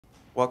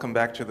Welcome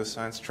back to the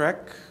science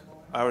track.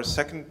 Our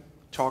second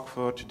talk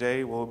for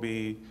today will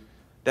be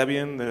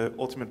Debian, the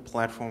ultimate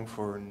platform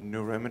for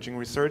neuroimaging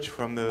research,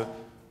 from the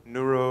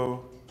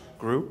Neuro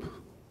group.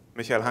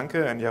 Michael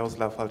Hanke and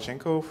Yaroslav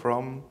Halchenko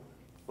from,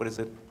 what is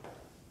it?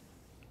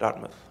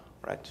 Dartmouth,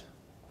 right?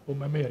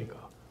 From America.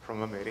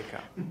 From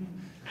America.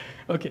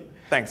 Okay.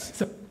 Thanks.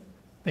 So,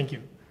 thank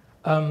you.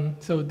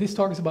 So this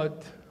talk is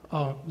about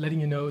letting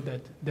you know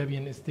that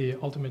Debian is the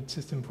ultimate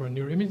system for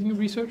neuroimaging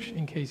research,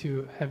 in case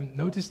you haven't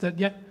noticed that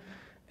yet.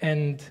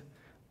 And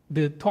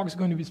the talk is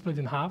going to be split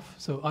in half.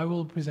 So I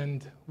will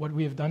present what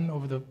we have done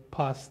over the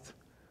past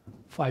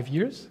 5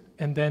 years,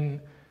 and then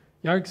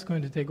Jarek is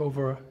going to take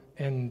over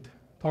and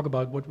talk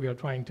about what we are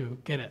trying to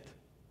get at.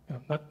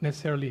 Not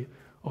necessarily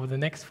over the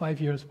next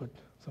 5 years, but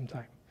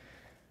sometime.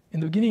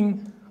 In the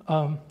beginning,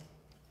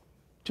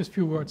 just a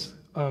few words,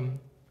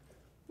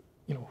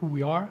 who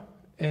we are.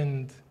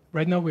 And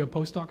right now we are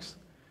postdocs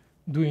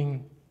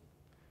doing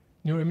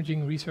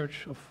neuroimaging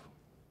research of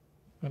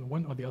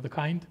one or the other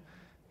kind.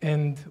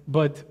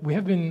 But we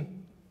have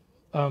been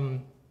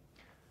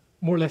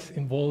more or less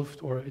involved,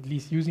 or at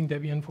least using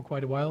Debian for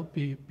quite a while,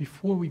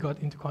 before we got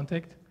into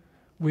contact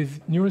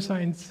with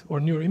neuroscience or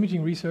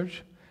neuroimaging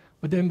research.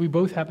 But then we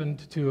both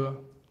happened to,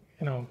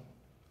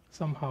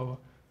 somehow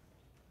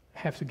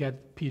have to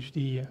get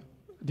PhD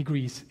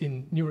degrees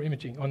in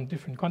neuroimaging on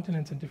different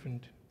continents and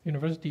different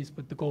universities,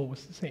 but the goal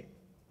was the same.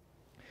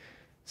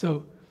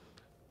 So,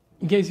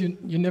 in case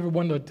you never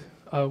wondered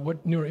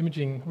what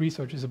neuroimaging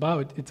research is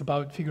about, it's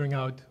about figuring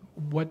out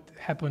what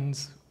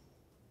happens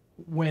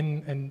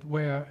when and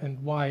where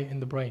and why in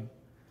the brain,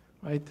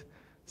 right?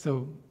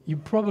 So you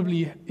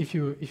probably, if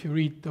you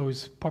read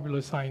those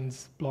popular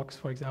science blogs,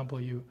 for example,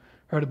 you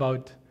heard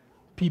about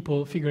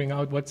people figuring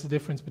out what's the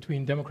difference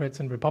between Democrats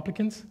and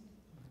Republicans.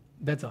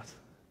 That's us.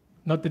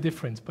 Not the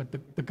difference, but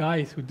the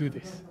guys who do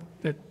this.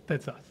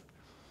 That's us.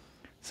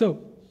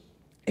 So,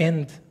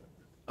 and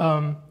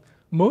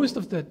most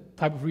of that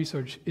type of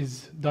research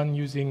is done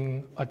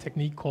using a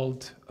technique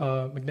called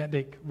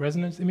magnetic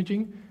resonance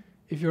imaging.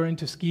 If you're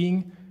into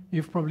skiing,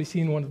 you've probably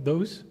seen one of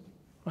those,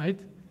 right?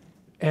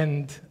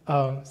 And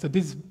so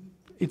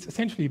it's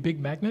essentially a big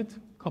magnet,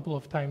 a couple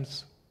of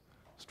times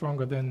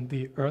stronger than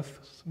the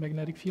Earth's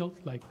magnetic field,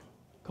 like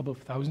a couple of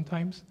thousand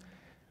times.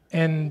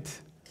 And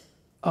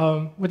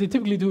what they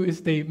typically do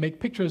is they make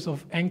pictures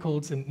of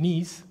ankles and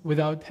knees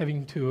without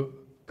having to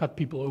cut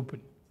people open.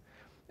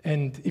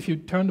 And if you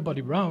turn the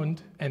body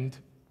around and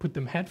put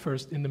them head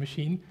first in the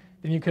machine,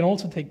 then you can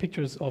also take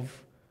pictures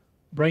of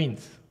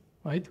brains,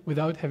 right,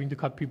 without having to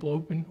cut people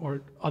open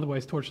or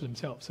otherwise torture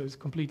themselves. So it's a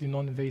completely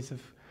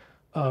non-invasive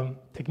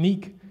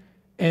technique.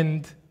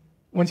 And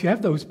once you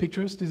have those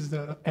pictures, this is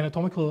the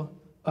anatomical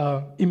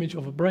image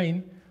of a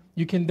brain,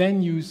 you can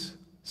then use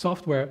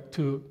software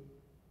to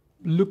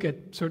look at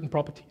certain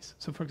properties.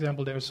 So for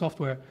example, there's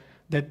software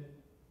that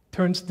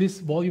turns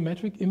this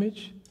volumetric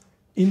image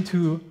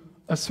into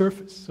a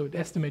surface. So it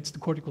estimates the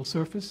cortical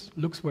surface,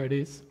 looks where it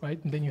is, right?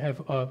 And then you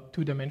have a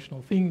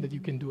two-dimensional thing that you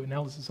can do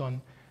analysis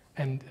on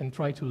and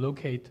try to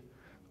locate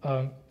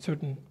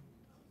certain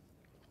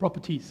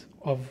properties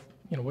of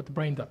what the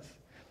brain does.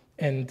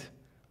 And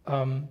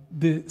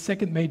the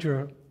second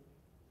major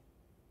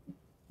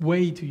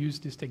way to use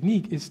this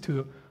technique is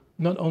to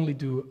not only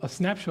do a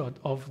snapshot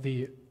of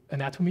the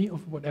anatomy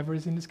of whatever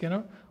is in the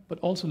scanner, but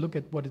also look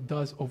at what it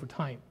does over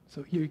time.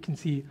 So here you can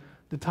see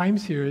the time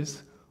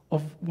series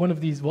of one of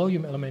these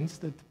volume elements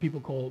that people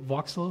call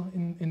voxel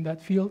in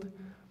that field.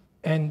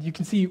 And you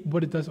can see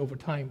what it does over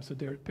time. So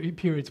there are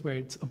periods where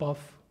it's above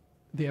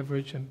the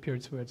average and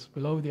periods where it's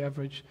below the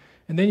average.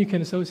 And then you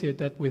can associate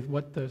that with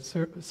what the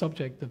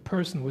subject, the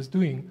person, was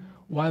doing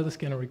while the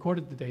scanner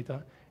recorded the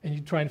data, and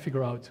you try and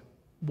figure out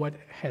what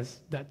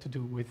has that to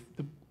do with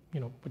the,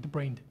 what the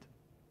brain did.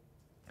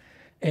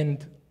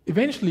 And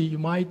eventually you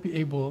might be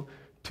able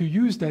to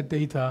use that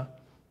data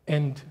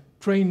and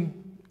train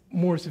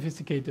more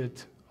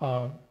sophisticated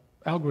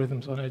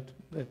algorithms on it,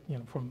 that,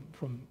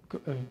 from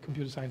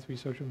computer science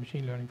research or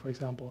machine learning, for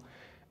example,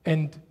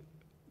 and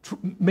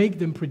make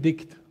them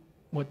predict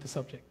what the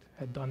subject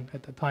had done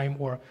at the time,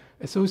 or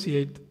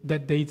associate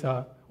that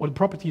data or the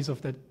properties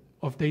of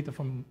data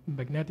from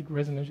magnetic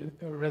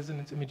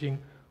resonance imaging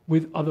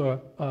with other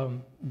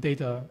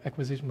data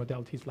acquisition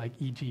modalities like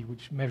EEG,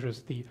 which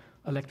measures the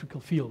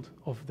electrical field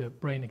of the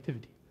brain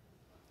activity.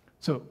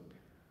 So,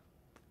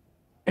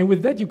 and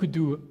with that you could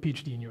do a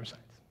PhD in neuroscience,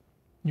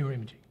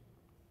 neuroimaging.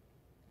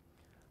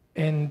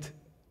 And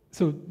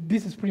so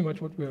this is pretty much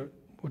what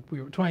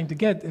we were trying to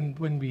get. And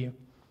when we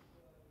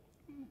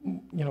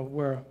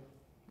were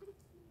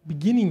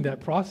beginning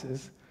that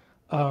process,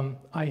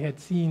 I had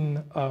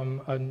seen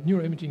a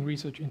neuroimaging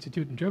research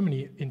institute in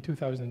Germany in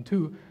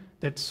 2002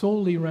 that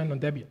solely ran on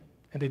Debian,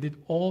 and they did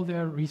all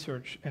their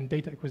research and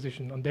data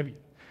acquisition on Debian.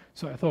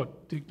 So I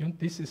thought,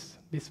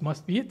 this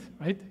must be it,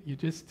 right? You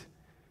just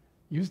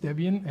use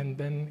Debian, and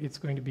then it's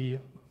going to be,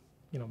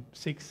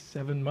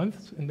 6-7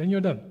 months, and then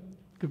you're done.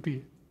 Could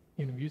be,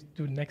 you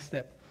do the next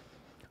step.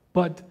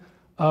 But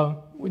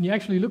when you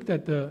actually looked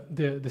at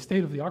the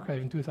state of the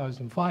archive in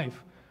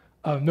 2005,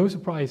 No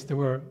surprise, there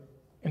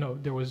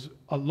was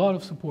a lot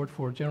of support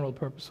for general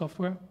purpose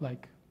software,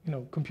 like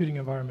computing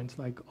environments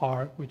like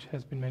R, which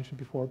has been mentioned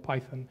before,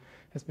 Python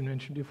has been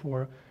mentioned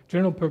before,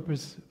 general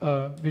purpose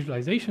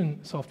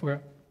visualization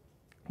software.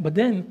 But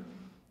then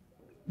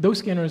those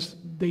scanners,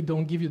 they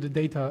don't give you the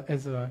data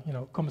as a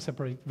comma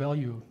separate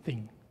value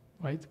thing,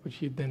 right?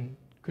 Which you then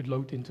could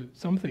load into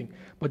something,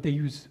 but they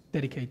use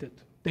dedicated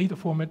data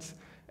formats,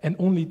 and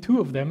only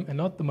 2 of them, and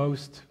not the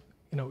most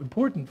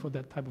important for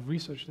that type of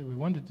research that we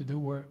wanted to do,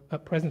 were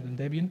present in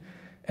Debian.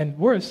 And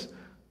worse,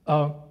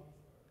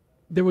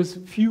 there was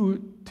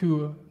few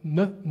to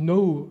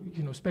no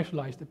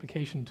specialized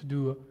application to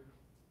do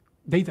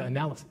data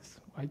analysis,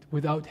 right?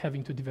 Without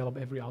having to develop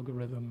every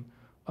algorithm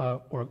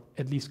or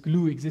at least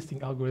glue existing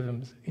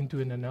algorithms into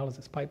an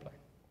analysis pipeline.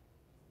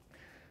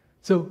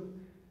 So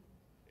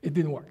it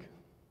didn't work,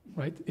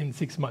 right? In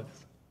 6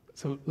 months.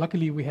 So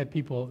luckily we had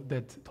people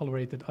that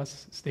tolerated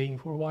us staying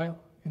for a while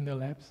in their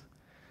labs,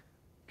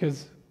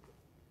 because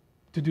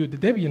to do it the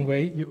Debian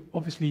way, you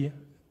obviously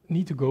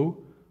need to go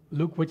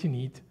look what you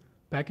need,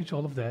 package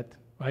all of that,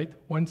 right?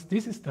 Once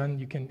this is done,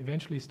 you can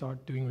eventually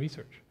start doing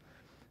research.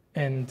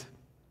 And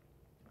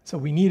so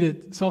we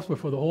needed software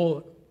for the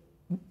whole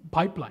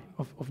pipeline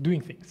of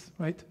doing things,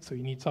 right? So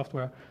you need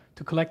software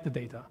to collect the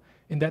data.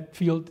 In that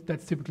field,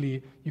 that's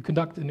typically, you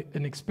conduct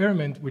an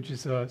experiment, which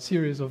is a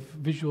series of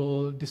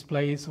visual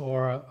displays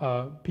or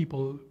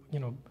people,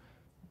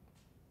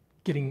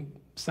 getting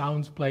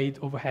sounds played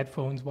over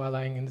headphones while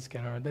lying in the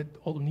scanner. That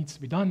all needs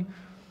to be done.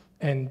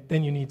 And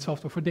then you need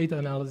software for data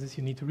analysis.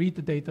 You need to read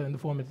the data in the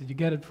format that you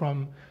get it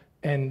from.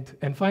 And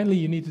finally,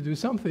 you need to do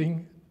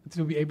something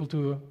to be able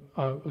to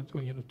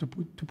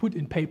put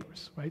in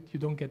papers, right? You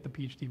don't get the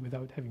PhD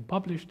without having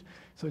published.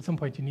 So at some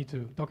point, you need to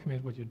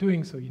document what you're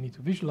doing. So you need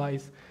to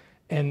visualize.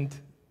 And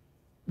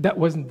that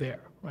wasn't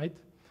there, right?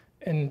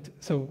 And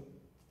so,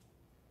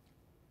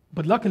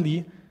 but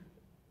luckily,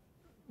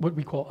 what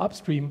we call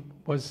upstream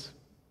was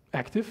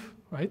active,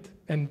 right?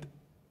 And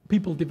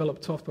people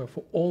developed software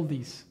for all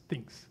these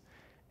things.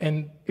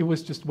 And it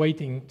was just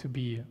waiting to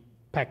be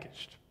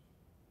packaged,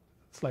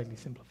 slightly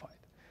simplified.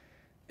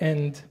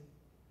 And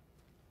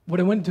what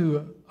I want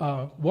to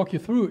walk you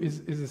through is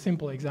a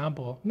simple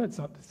example. No, it's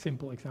not a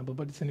simple example,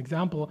 but it's an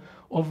example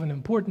of an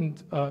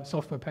important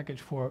software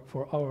package for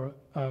our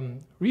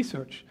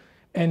research.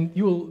 And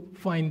you will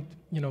find,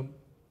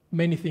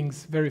 many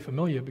things very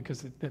familiar,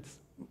 because that's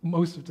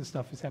most of the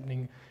stuff is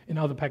happening in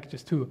other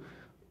packages too.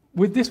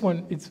 With this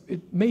one,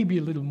 it may be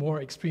a little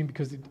more extreme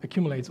because it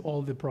accumulates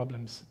all the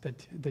problems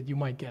that you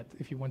might get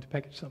if you want to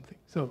package something.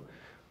 So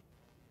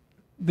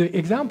the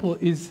example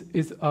is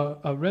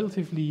a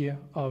relatively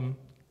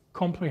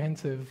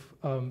comprehensive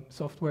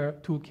software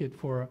toolkit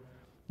for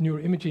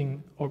neuroimaging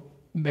or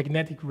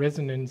magnetic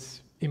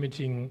resonance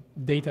imaging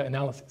data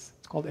analysis.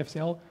 It's called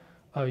FCL.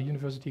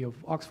 University of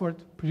Oxford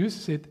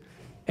produces it,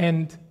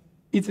 and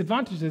its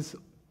advantages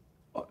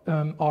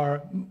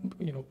are,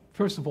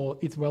 first of all,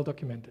 it's well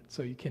documented,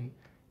 so you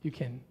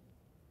can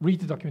read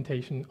the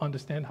documentation,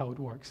 understand how it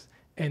works,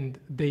 and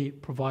they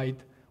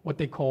provide what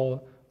they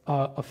call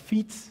a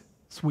feats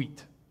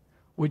suite,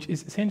 which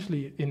is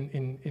essentially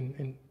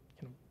in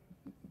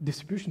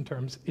distribution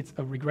terms, it's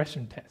a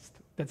regression test.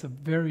 That's a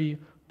very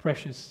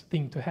precious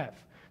thing to have,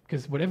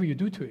 because whatever you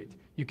do to it,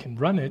 you can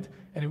run it,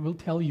 and it will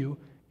tell you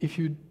if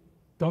you've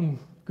done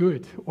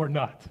good or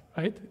not,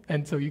 right?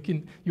 And so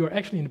you are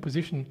actually in a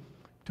position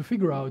to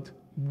figure out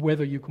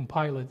whether you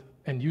compile it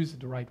and use it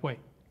the right way.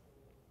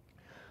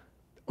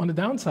 On the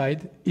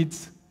downside,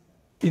 it's,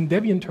 in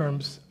Debian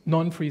terms,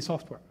 non-free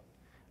software.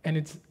 And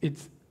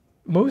it's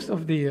most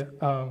of the,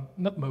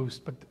 not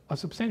most, but a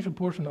substantial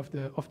portion of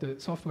the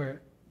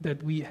software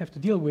that we have to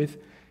deal with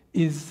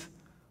is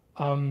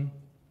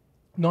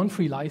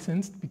non-free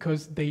licensed,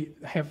 because they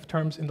have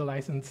terms in the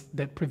license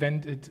that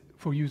prevent it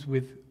for use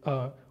with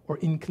or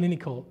in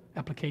clinical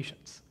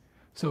applications.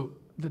 So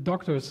the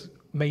doctors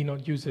may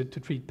not use it to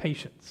treat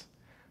patients.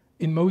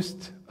 In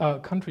most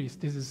countries,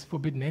 this is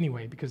forbidden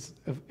anyway, because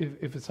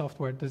if a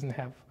software doesn't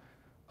have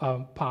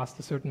passed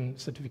a certain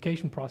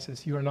certification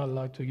process, you are not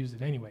allowed to use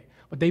it anyway.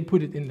 But they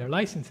put it in their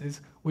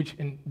licenses, which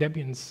in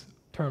Debian's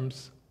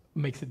terms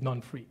makes it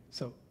non-free.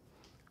 So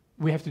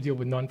we have to deal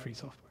with non-free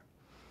software.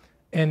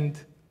 And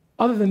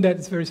other than that,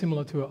 it's very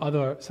similar to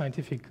other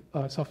scientific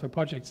software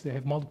projects. They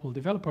have multiple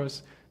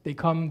developers. They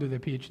come, do their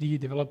PhD,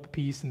 develop a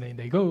piece, and then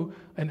they go.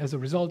 And as a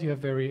result, you have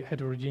very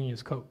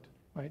heterogeneous code,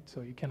 right? So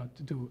you cannot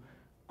do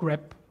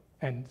grep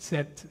and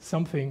set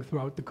something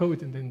throughout the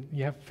code, and then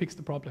you have to fix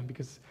the problem,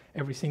 because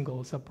every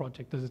single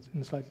sub-project does it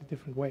in a slightly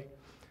different way.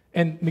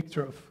 And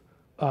mixture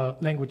of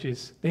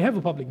languages. They have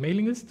a public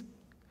mailing list,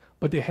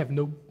 but they have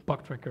no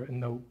bug tracker and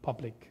no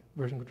public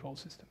version control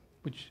system,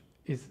 which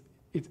is,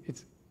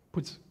 it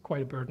puts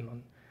quite a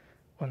burden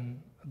on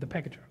the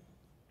packager.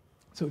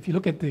 So if you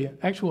look at the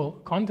actual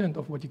content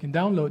of what you can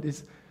download,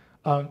 is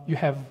you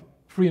have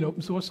free and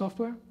open source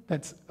software.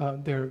 That's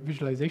their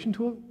visualization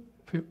tool,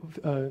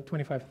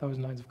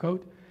 25,000 lines of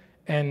code.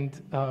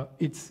 And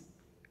it's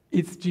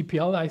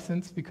GPL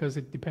licensed because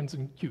it depends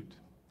on Qt,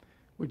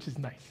 which is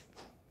nice.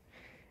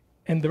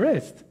 And the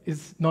rest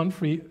is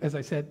non-free, as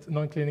I said,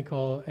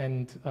 non-clinical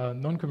and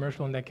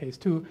non-commercial in that case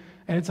too.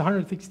 And it's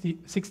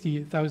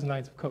 160,000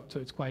 lines of code, so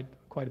it's quite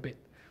a bit.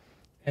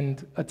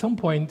 And at some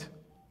point,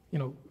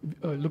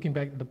 looking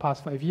back at the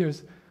past 5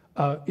 years,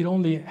 it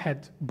only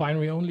had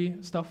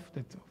binary-only stuff.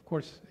 That, of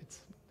course,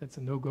 that's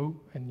a no-go,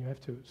 and you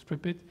have to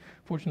strip it.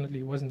 Fortunately,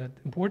 it wasn't that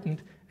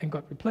important and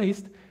got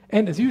replaced.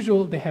 And as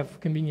usual, they have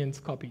convenience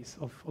copies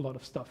of a lot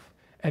of stuff.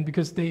 And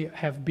because they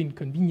have been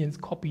convenience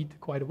copied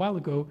quite a while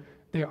ago,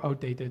 they're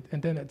outdated.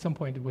 And then at some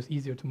point, it was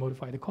easier to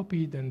modify the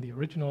copy than the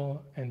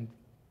original. And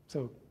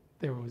so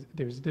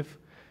there's diff,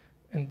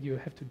 and you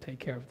have to take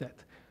care of that.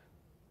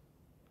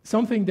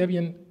 Something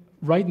Debian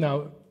right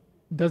now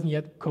doesn't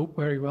yet cope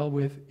very well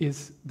with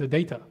is the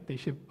data. They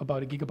ship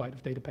about 1 gigabyte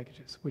of data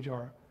packages, which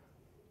are,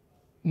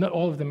 not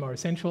all of them are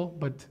essential,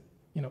 but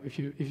if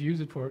you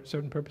use it for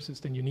certain purposes,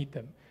 then you need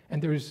them.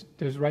 And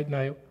there's right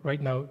now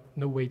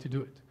no way to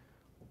do it.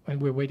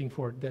 And we're waiting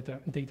for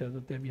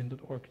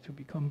data.debian.org to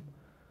become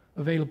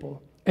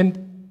available. And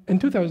in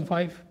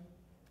 2005,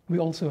 we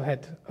also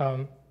had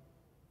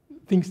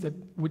things that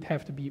would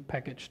have to be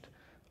packaged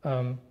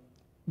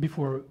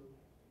before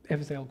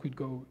FSL could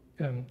go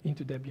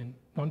into Debian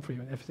non-free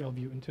and FSL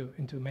view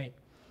into main.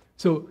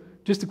 So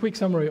just a quick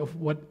summary of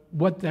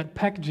what that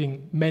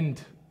packaging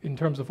meant in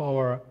terms of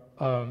our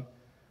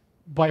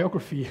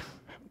biography.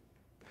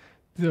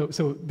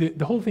 So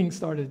the whole thing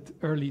started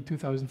early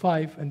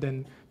 2005, and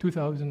then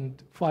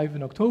 2005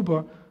 in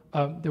October,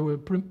 there were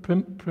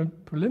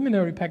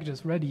preliminary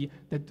packages ready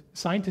that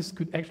scientists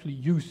could actually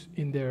use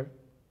in their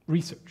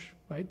research,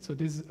 right? So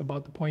this is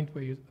about the point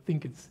where you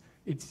think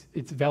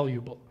it's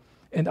valuable.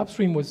 And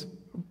Upstream was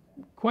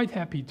quite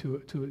happy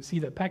to see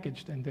that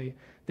packaged, and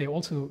they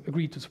also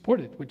agreed to support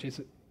it, which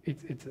is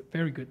it's a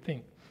very good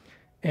thing.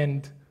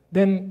 And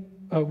then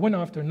one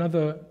after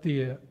another,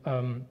 the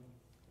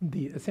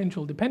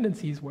essential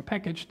dependencies were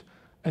packaged,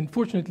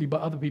 unfortunately by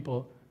other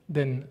people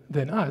than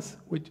us.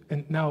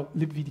 And now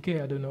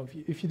libVTK, I don't know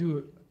if you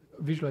do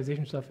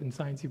visualization stuff in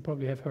science, you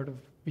probably have heard of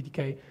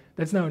VTK.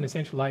 That's now an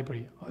essential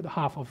library.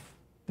 Half of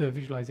the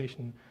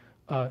visualization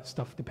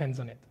stuff depends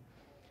on it.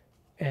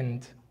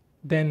 And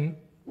then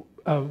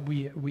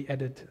we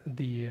added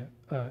the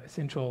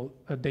essential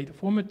data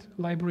format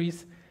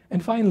libraries.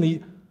 And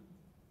finally,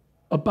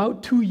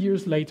 about 2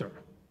 years later,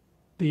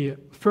 the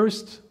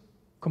first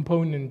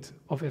component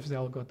of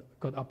FSL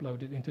got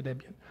uploaded into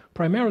Debian,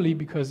 primarily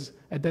because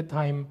at that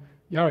time,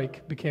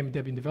 Jarek became a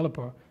Debian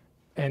developer,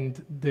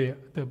 and the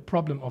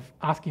problem of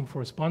asking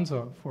for a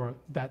sponsor for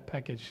that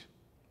package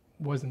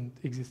wasn't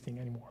existing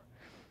anymore.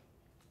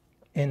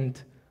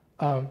 And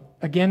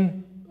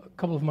again, a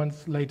couple of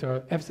months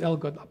later, FSL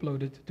got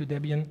uploaded to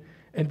Debian,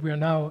 and we are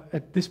now,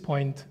 at this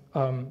point,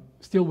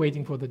 still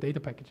waiting for the data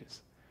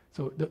packages.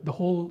 So the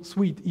whole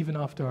suite, even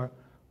after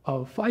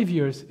 5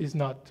 years, is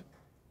not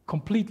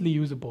completely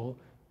usable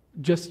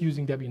just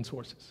using Debian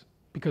sources,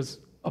 because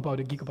about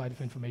 1 gigabyte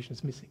of information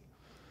is missing.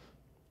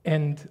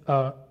 And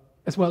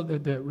as well,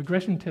 the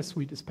regression test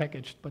suite is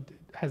packaged, but it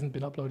hasn't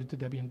been uploaded to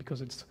Debian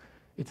because it's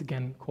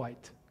again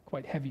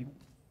quite heavy.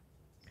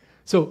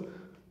 So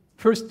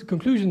first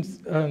conclusions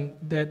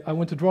that I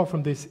want to draw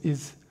from this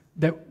is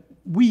that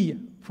we,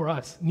 for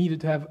us, needed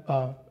to have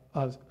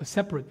a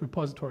separate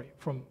repository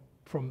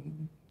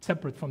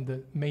separate from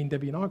the main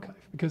Debian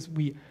archive, because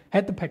we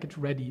had the package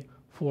ready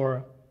for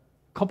a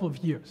couple of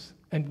years,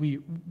 and we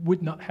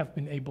would not have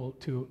been able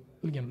to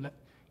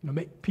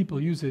make people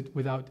use it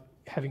without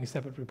having a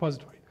separate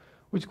repository,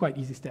 which is quite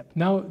an easy step.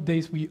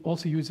 Nowadays, we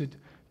also use it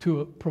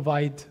to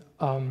provide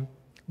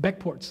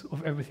backports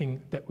of everything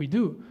that we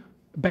do.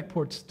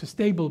 Backports to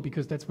stable,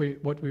 because that's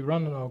what we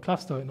run on our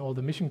cluster and all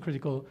the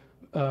mission-critical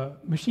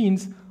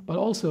machines, but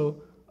also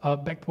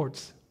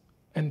backports,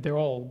 and they're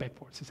all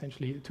backports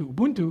essentially, to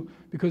Ubuntu,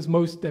 because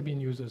most Debian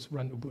users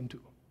run Ubuntu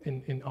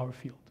in our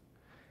field.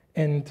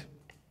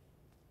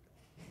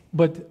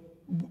 But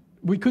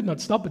we could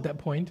not stop at that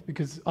point,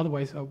 because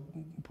otherwise I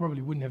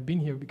probably wouldn't have been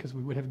here, because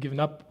we would have given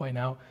up by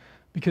now,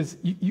 because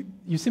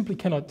you simply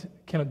cannot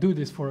do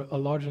this for a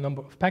larger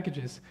number of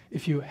packages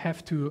if you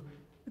have to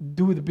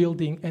do the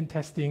building and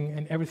testing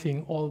and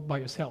everything all by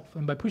yourself.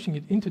 And by pushing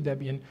it into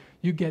Debian,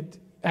 you get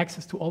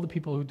access to all the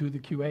people who do the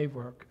QA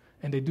work,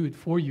 and they do it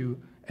for you.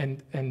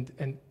 And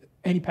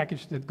any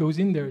package that goes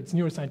in there, it's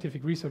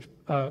neuroscientific research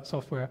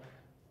software,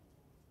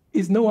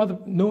 is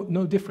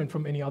no different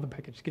from any other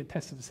package. Get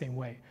tested the same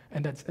way,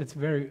 and that's a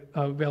very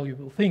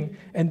valuable thing.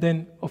 And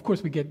then, of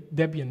course, we get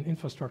Debian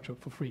infrastructure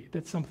for free.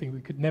 That's something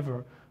we could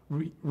never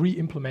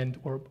re-implement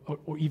or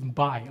even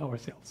buy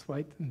ourselves,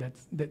 right? And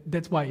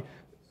that's why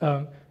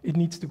it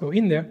needs to go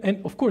in there.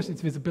 And of course,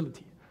 it's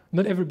visibility.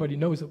 Not everybody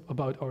knows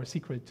about our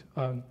secret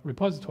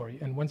repository,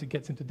 and once it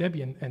gets into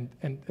Debian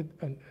and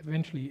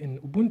eventually in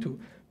Ubuntu,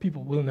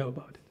 people will know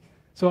about it.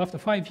 So after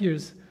 5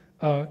 years,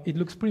 it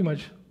looks pretty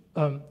much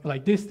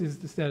like this. This is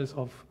the status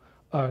of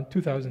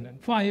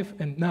 2005,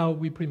 and now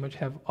we pretty much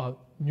have a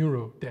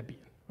neuro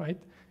Debian,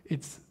 right?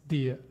 It's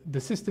the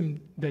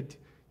system that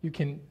you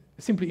can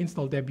simply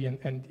install Debian,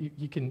 and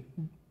you can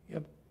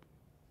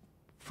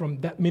from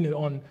that minute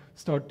on,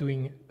 start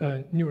doing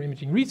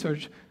neuroimaging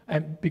research,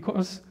 and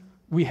because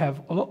we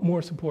have a lot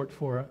more support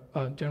for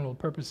general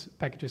purpose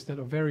packages that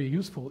are very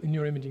useful in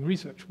neuroimaging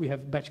research. We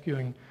have batch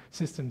queuing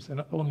systems, and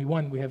not only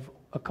one, we have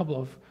a couple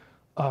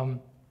of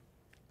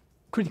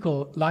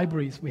critical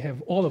libraries. We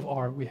have all of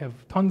R, we have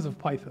tons of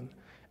Python.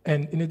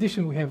 And in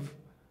addition, we have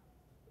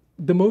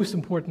the most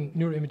important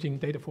neuroimaging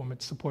data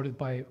formats supported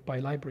by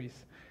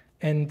libraries.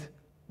 And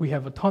we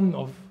have a ton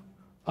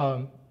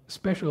of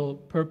special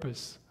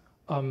purpose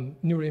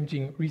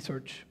neuroimaging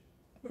research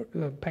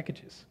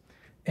packages.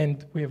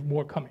 And we have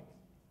more coming.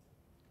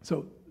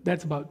 So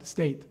that's about the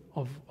state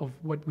of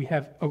what we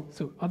have. Oh,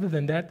 so other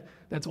than that,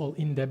 that's all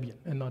in Debian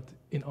and not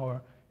in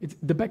our,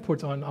 the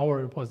backports are in our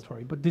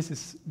repository, but this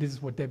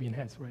is what Debian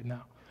has right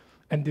now.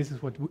 And this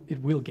is what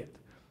it will get.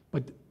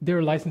 But there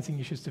are licensing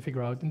issues to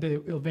figure out, and they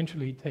will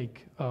eventually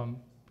take 10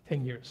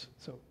 years,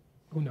 so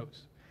who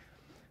knows.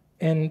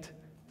 And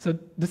so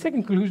the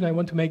second conclusion I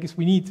want to make is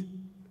we need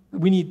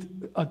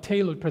a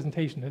tailored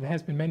presentation. It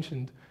has been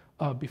mentioned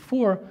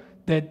before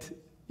that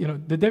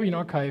the Debian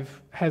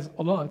archive has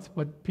a lot,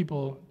 but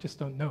people just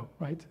don't know,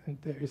 right? And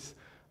there is,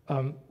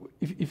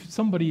 if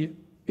somebody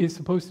is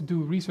supposed to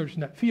do research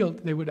in that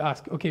field, they would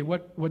ask, okay,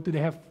 what do they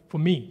have for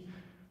me,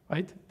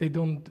 right? They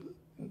don't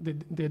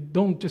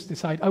just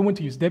decide, I want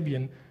to use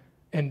Debian,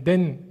 and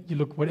then you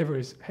look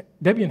whatever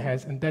Debian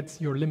has, and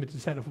that's your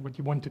limited set of what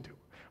you want to do.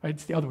 Right?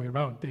 It's the other way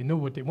around. They know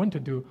what they want to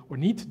do, or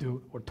need to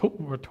do, or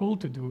were told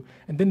to do,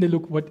 and then they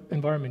look what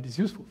environment is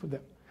useful for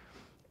them.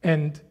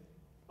 And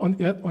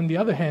on the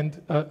other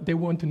hand, they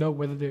want to know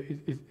whether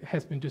it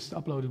has been just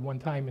uploaded one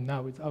time and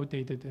now it's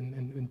outdated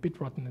and bit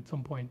rotten at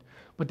some point.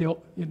 But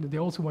they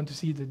also want to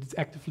see that it's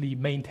actively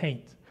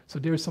maintained. So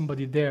there is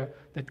somebody there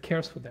that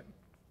cares for them.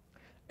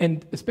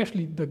 And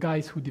especially the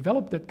guys who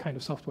develop that kind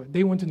of software,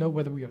 they want to know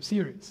whether we are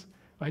serious,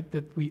 right?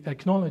 That we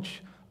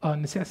acknowledge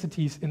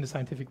necessities in the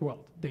scientific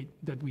world,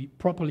 that we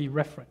properly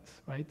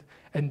reference, right?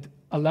 And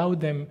allow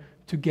them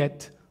to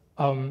get,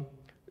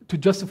 to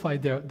justify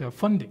their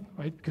funding,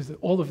 right? Because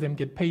all of them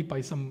get paid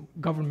by some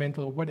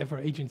governmental or whatever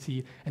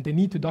agency, and they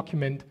need to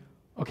document,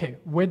 okay,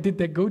 where did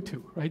that go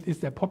to, right? Is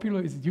that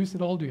popular? Is it used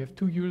at all? Do you have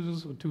 2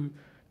 users or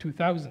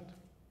 2,000?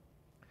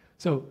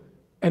 So,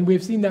 and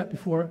we've seen that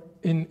before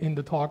in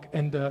the talk,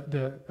 and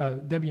the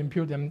Debian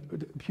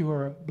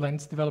Pure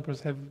Blends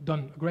developers have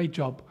done a great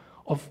job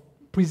of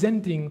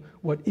presenting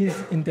what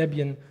is in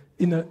Debian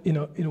in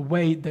a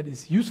way that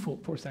is useful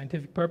for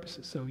scientific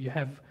purposes. So you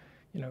have,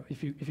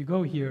 if you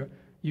go here,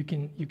 you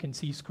can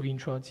see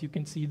screenshots, you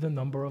can see the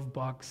number of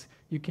bugs,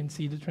 you can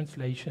see the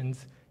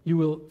translations, you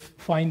will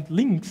find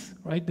links,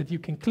 right, that you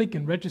can click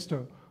and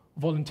register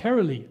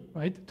voluntarily,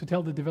 right, to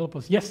tell the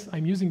developers, yes,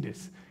 I'm using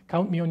this.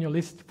 Count me on your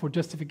list for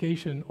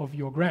justification of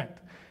your grant.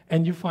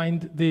 And you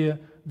find the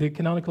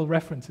canonical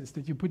references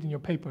that you put in your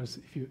papers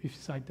if you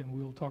cite them.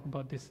 We will talk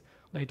about this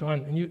later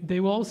on. And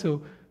it will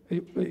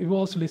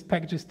also list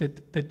packages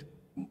that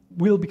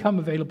will become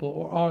available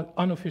or are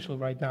unofficial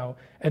right now,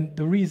 and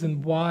the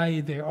reason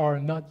why they are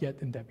not yet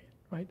in Debian,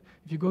 right?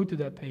 If you go to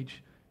that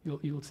page,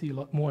 you'll see a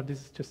lot more.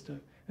 This is just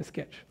a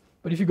sketch.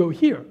 But if you go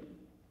here,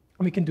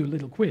 we can do a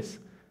little quiz.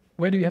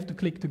 Where do you have to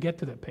click to get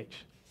to that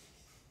page?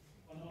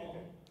 On all.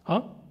 Huh?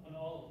 On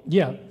all.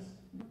 Yeah.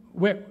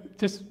 Where?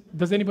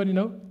 Does anybody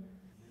know?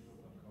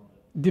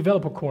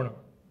 Developer corner.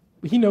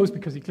 He knows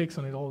because he clicks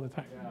on it all the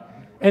time. Yeah.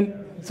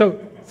 And so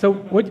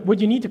what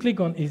you need to click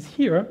on is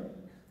here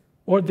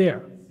or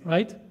there,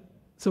 right?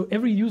 So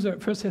every user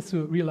first has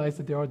to realize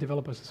that there are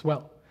developers as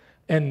well.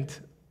 And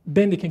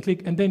then they can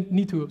click and then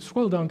need to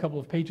scroll down a couple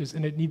of pages,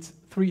 and it needs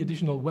 3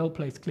 additional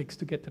well-placed clicks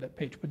to get to that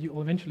page, but you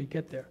will eventually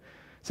get there.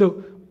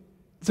 So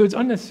it's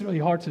unnecessarily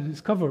hard to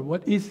discover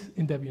what is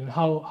in Debian,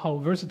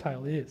 how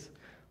versatile it is.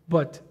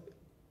 But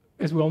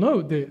as we all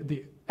know,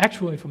 the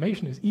actual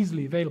information is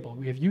easily available.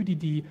 We have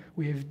UDD,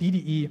 we have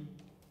DDE,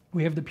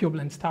 we have the Pure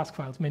Blends task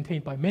files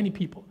maintained by many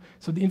people.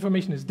 So the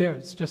information is there.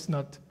 It's just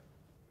not,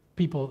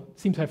 people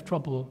seem to have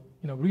trouble,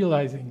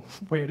 realizing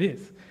where it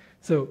is.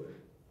 So,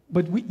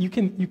 but you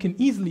can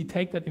easily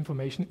take that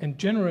information and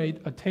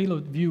generate a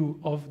tailored view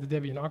of the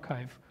Debian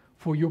archive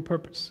for your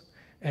purpose.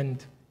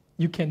 And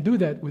you can do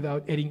that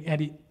without adding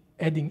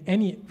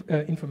any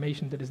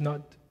information that is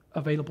not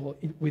available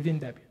within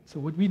Debian. So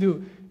what we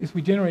do is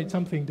we generate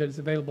something that is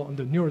available on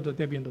the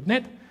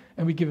neuro.debian.net,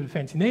 and we give it a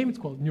fancy name. It's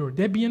called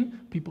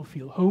NeuroDebian. People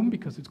feel home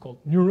because it's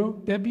called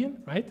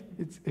NeuroDebian, right?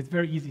 It's a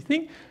very easy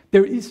thing.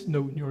 There is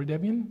no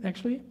NeuroDebian,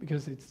 actually,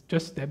 because it's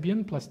just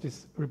Debian plus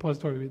this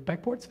repository with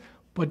backports,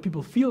 but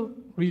people feel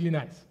really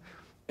nice.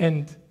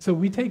 And so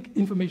we take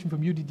information from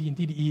UDD and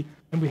DDE,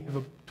 and we have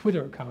a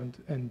Twitter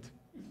account, and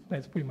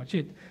that's pretty much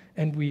it.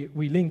 And we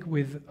link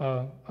with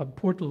a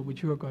portal,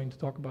 which you are going to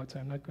talk about, so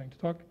I'm not going to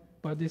talk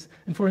about this.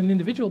 And for an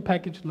individual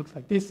package, it looks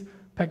like this: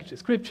 package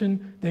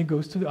description, then it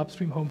goes to the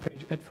upstream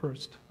homepage at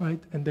first, right?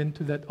 And then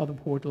to that other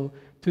portal,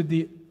 to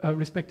the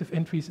respective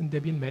entries in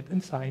Debian Med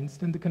and Science,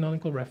 then the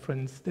canonical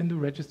reference, then the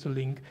register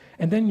link.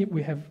 And then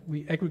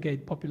we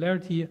aggregate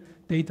popularity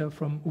data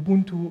from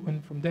Ubuntu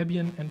and from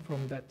Debian and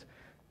from that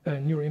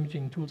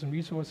neuroimaging tools and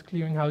resource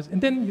clearinghouse,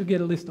 and then you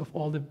get a list of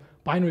all the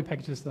binary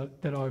packages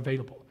that are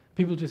available.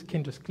 People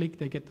can just click,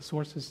 they get the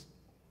sources,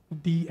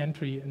 the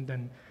entry, and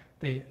then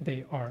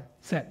they are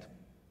set.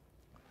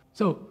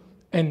 So,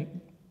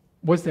 and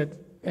was that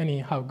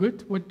anyhow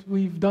good, what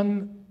we've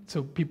done?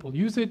 So people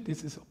use it.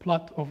 This is a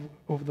plot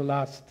over the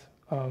last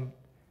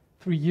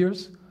 3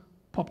 years.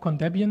 Popcorn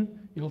Debian,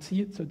 you'll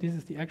see it. So this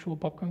is the actual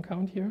popcorn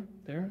count here,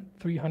 there,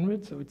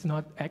 300. So it's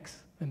not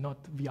X and not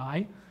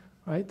VI,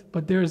 right?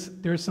 But there's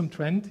some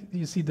trend.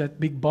 You see that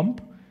big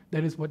bump.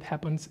 That is what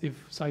happens if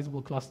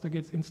sizable cluster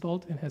gets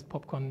installed and has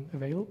popcorn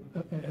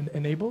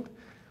enabled.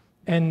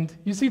 And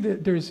you see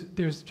that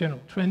there's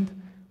general trend.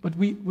 But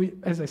we,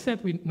 as I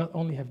said, we not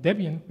only have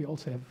Debian, we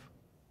also have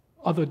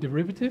other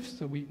derivatives.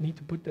 So we need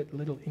to put that a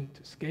little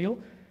into scale.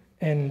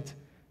 And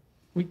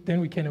we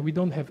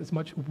don't have as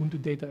much Ubuntu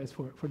data as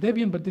for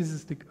Debian, but this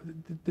is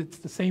it's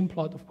the same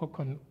plot of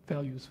popcorn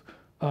values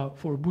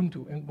for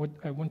Ubuntu. And what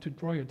I want to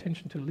draw your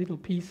attention to a little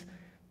piece,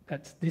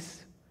 that's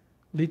this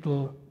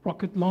little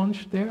rocket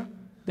launch there.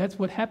 That's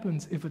what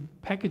happens if a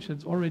package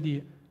that's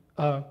already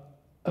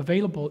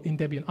available in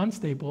Debian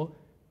unstable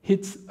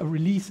hits a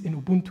release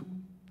in Ubuntu,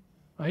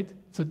 right?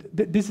 So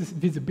this is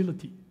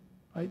visibility,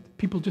 right?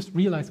 People just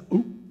realize,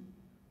 oh,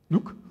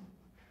 look,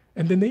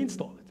 and then they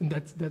install it, and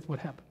that's what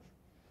happens.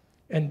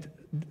 And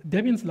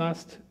Debian's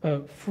last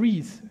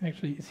freeze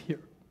actually is here.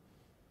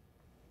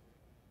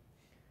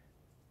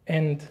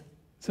 And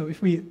so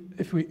if we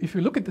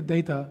look at the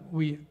data,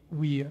 we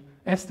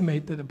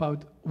estimate that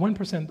about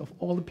 1% of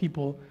all the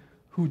people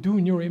who do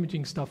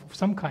neuroimaging stuff of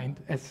some kind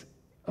as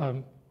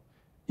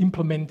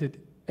implemented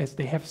as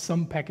they have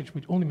some package,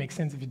 which only makes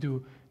sense if you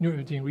do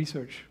neuroimaging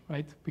research,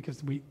 right?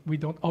 Because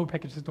our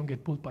packages don't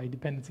get pulled by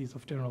dependencies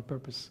of general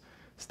purpose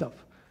stuff.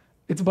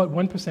 It's about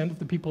 1% of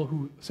the people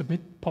who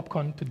submit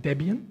popcorn to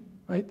Debian,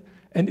 right?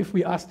 And if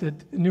we ask that,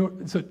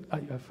 so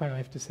I finally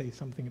have to say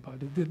something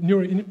about it. The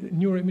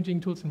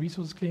Neuroimaging Tools and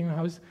Resources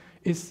Clearinghouse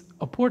is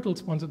a portal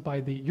sponsored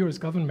by the US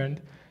government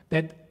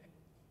that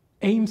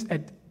aims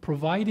at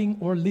providing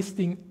or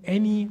listing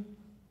any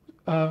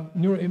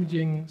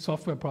neuroimaging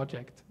software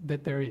project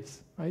that there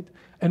is, right?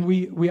 And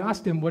we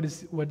asked them what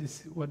is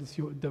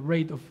the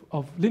rate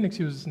of Linux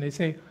users, and they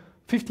say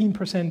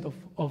 15%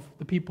 of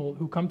the people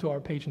who come to our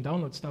page and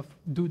download stuff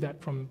do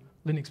that from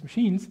Linux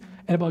machines,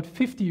 and about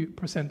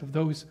 50% of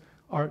those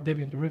are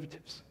Debian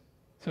derivatives.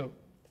 So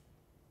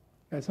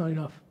that's not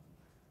enough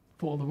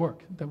for all the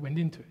work that went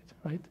into it,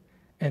 right?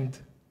 And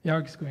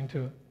Jarek is going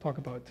to talk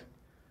about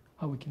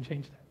how we can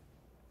change that.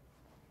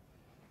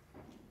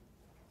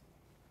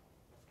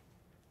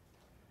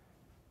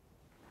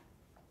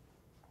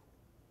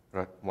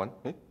 Right, one?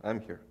 Hey,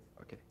 I'm here.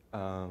 Okay.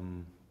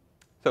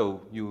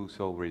 So you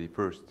saw already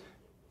first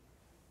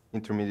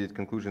intermediate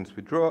conclusions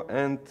we draw,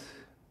 and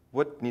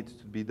what needs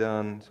to be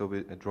done so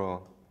we draw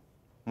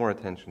more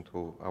attention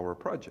to our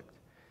project.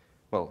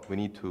 Well, we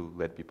need to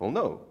let people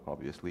know,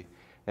 obviously,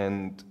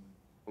 and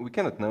we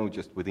cannot know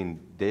just within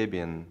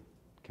Debian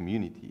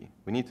community.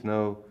 We need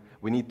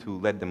to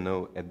let them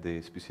know at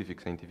the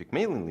specific scientific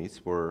mailing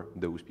lists where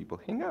those people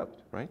hang out,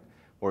 right?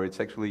 Or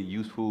it's actually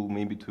useful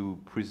maybe to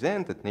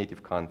present at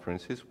native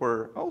conferences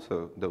where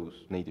also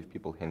those native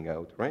people hang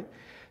out, right?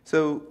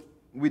 So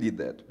we did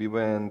that. We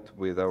went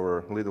with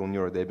our little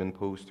NeuroDebian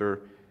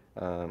poster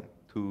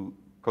to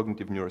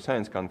Cognitive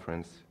Neuroscience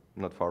Conference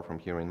not far from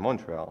here in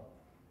Montreal.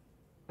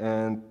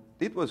 And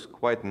it was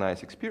quite a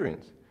nice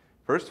experience.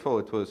 First of all,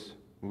 it was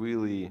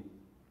really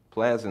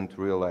pleasant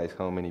to realize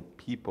how many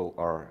people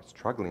are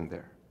struggling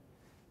there.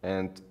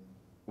 And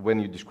when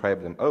you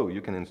describe them, oh,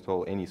 you can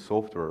install any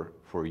software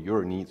for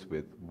your needs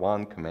with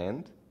one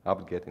command,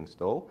 apt-get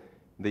install,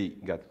 they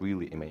got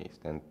really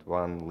amazed. And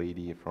one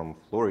lady from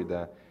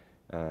Florida,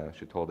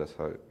 she told us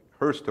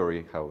her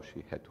story, how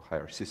she had to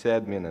hire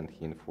sysadmin and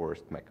he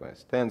enforced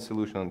macOS 10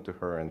 solution to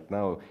her, and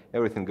now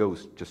everything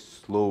goes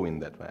just slow in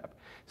that lab.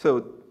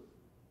 So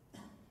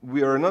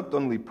we are not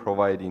only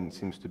providing,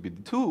 seems to be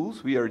the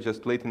tools, we are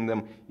just letting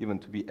them even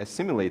to be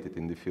assimilated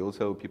in the field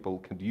so people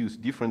can use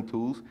different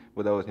tools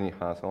without any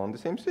hassle on the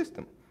same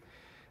system.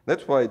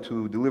 That's why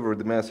to deliver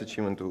the message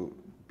even to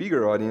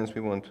bigger audience, we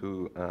want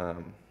to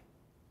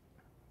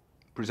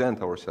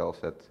present ourselves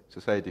at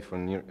Society for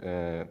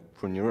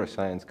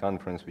Neuroscience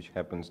conference, which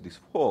happens this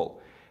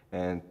fall.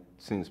 And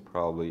since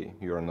probably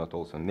you are not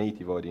also a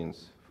native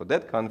audience for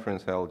that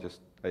conference,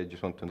 I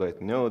just want to let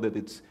you know that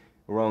it's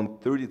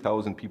around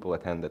 30,000 people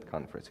attend that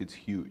conference. It's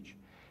huge.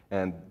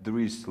 And there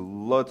is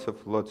lots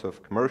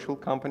of commercial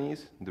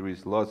companies, there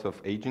is lots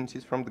of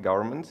agencies from the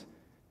governments,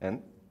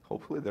 and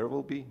hopefully there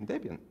will be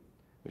Debian,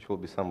 which will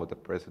be somewhat a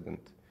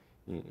precedent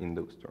in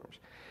those terms.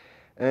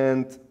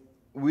 And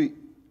we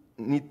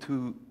need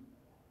to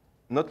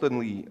not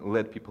only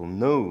let people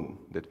know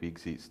that we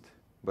exist,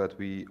 but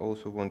we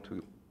also want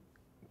to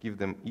give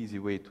them easy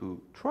way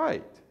to try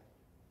it,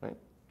 right?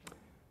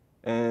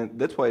 And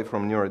that's why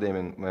from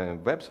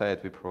NeuroDebian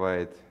website we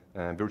provide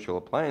a virtual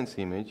appliance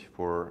image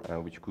for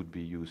which could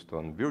be used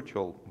on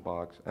virtual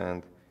box,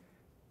 and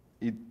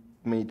it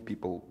made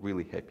people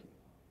really happy.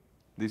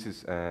 This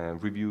is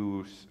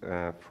reviews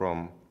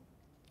from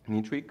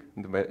Nitric,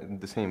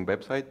 the same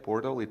website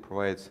portal. It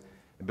provides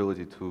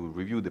ability to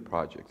review the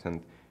projects,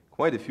 and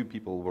quite a few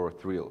people were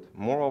thrilled.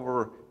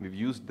 Moreover, we've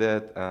used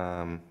that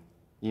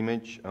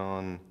image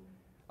on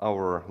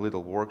our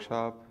little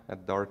workshop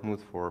at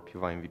Dartmouth for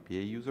PY and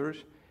VPA users,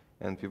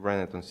 and we ran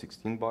it on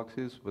 16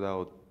 boxes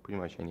without pretty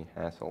much any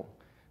hassle.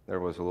 There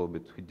was a little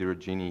bit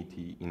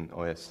heterogeneity in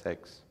OS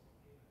X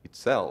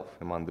itself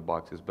among the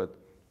boxes, but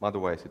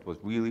otherwise it was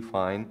really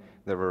fine.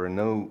 There were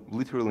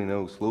literally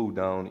no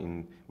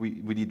slowdown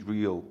we did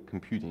real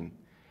computing,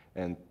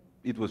 and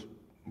it was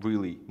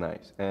really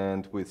nice.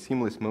 And with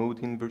seamless mode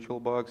in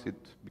VirtualBox,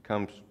 it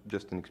becomes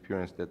just an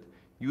experience that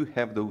you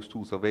have those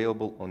tools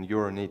available on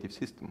your native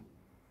system.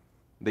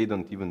 They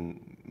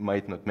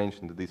might not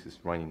mention that this is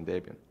running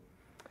Debian.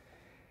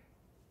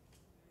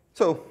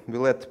 So we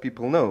let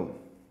people know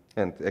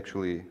and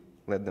actually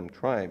let them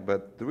try,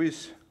 but there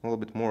is a little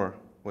bit more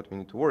what we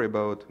need to worry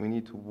about. We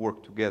need to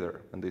work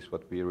together, and this is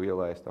what we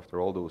realized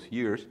after all those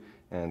years,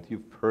 and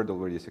you've heard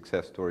already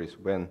success stories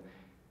when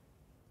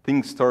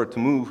things start to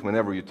move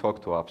whenever you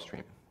talk to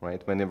upstream,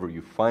 right? Whenever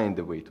you find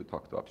a way to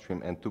talk to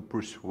upstream and to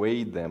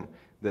persuade them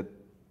that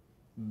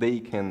they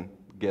can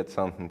get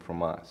something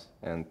from us,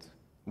 and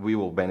we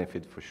will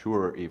benefit for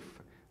sure if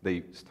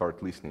they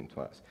start listening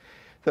to us.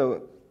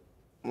 So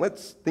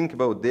let's think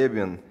about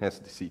Debian as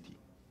the city.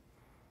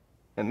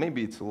 And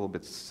maybe it's a little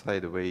bit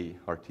sideaway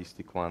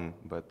artistic one,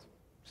 but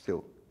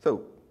still.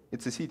 So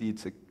it's a city,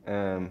 it's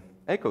an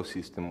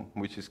ecosystem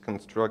which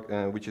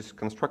is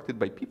constructed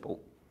by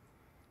people.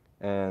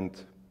 And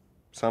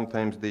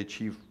sometimes they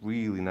achieve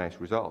really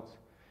nice results,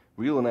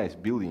 really nice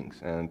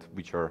buildings, and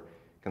which are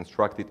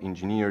constructed,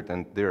 engineered,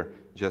 and they're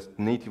just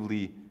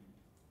natively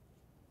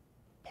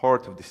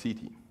part of the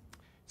city.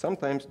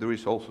 Sometimes there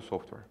is also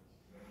software.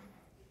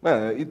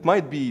 It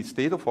might be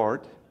state of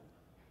art,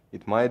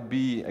 it might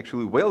be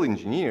actually well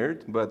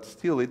engineered, but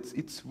still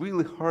it's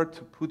really hard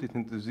to put it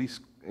into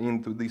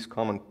this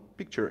common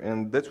picture,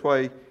 and that's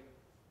why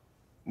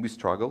we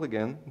struggle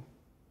again,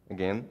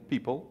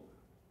 people,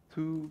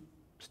 to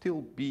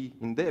still be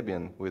in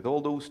Debian with all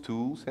those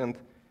tools. And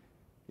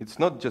it's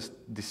not just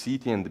the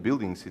city and the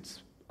buildings,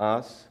 it's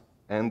us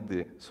and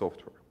the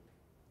software.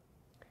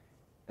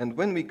 And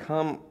when we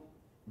come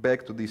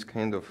back to this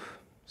kind of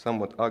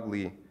somewhat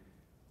ugly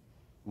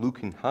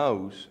looking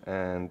house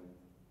and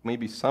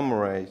maybe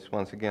summarize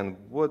once again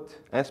what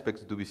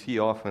aspects do we see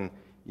often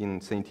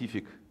in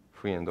scientific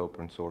free and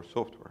open source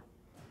software.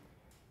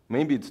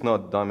 Maybe it's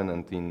not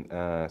dominant in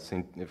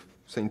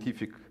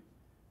scientific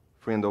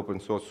free and open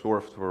source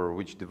software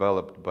which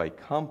developed by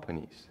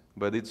companies,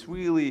 but it's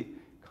really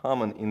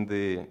common in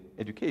the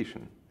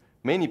education.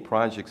 Many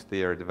projects,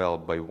 they are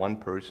developed by one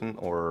person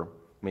or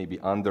maybe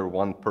under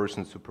one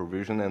person's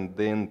supervision, and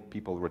then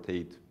people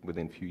rotate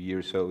within a few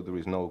years, so there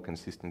is no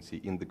consistency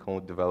in the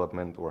code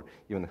development or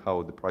even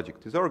how the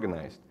project is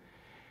organized.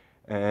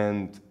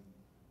 And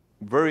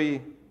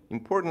very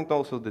important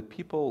also that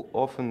people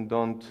often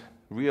don't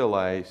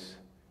realize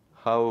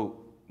how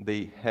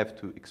they have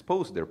to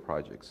expose their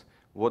projects,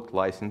 what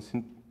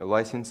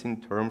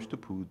licensing terms to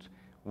put,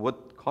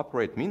 what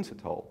copyright means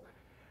at all.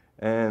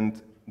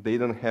 And they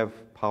don't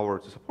have power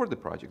to support the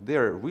project. They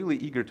are really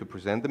eager to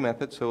present the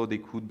method so they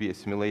could be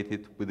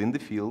assimilated within the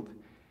field,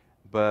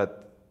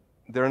 but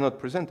they're not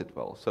presented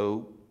well.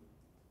 So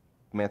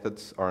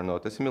methods are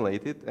not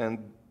assimilated and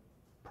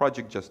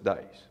project just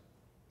dies.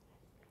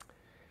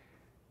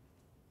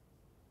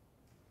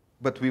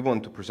 But we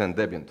want to present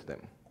Debian to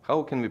them.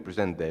 How can we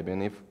present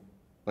Debian if,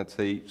 let's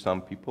say,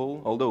 some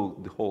people, although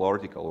the whole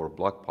article or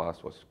blog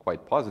post was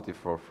quite positive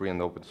for free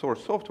and open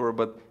source software,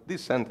 but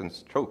this sentence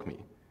struck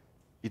me.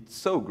 It's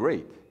so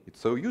great, it's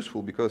so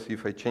useful, because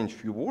if I change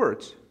few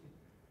words,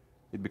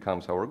 it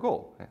becomes our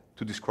goal.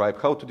 To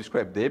describe how to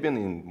describe Debian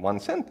in one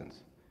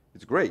sentence.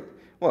 It's great.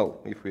 Well,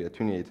 if we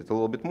attenuate it a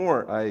little bit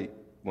more, I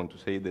want to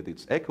say that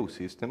it's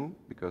ecosystem,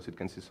 because it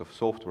consists of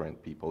software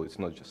and people. It's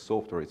not just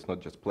software, it's not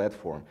just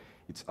platform,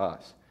 it's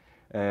us.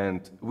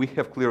 And we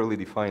have clearly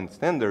defined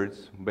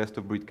standards, best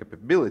of breed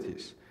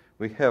capabilities.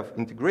 We have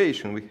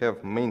integration, we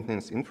have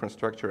maintenance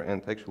infrastructure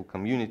and actual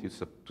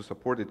communities to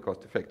support it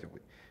cost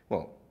effectively.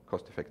 Well,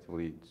 cost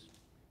effectively, it's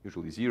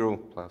usually 0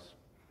 plus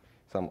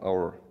some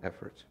hour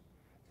efforts.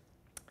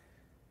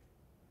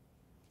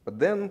 But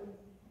then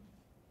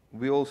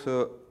we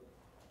also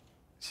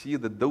see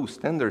that those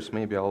standards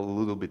maybe are a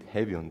little bit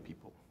heavy on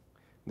people.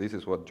 This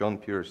is what John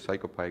Pierce,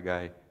 PsychoPy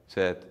guy,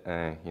 said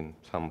in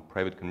some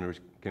private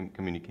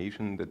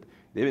communication, that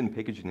Debian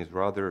packaging is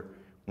rather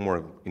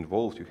more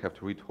involved. You have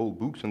to read whole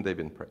books on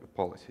Debian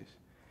policies.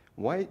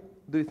 Why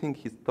do you think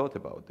he thought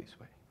about this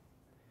way?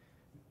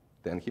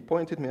 Then he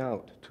pointed me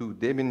out to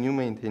Debian New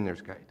Maintainer's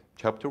Guide,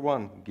 Chapter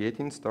 1,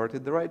 Getting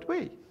Started the Right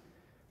Way.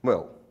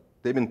 Well,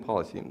 Debian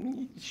policy,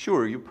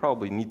 sure, you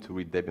probably need to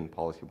read Debian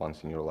policy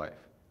once in your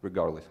life,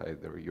 regardless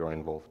either you're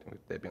involved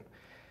with Debian.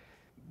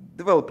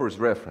 Developer's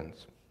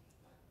reference,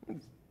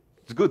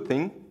 it's a good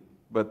thing,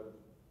 but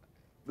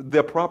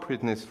the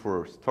appropriateness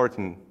for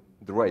starting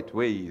the right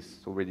way is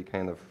already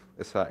kind of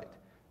aside.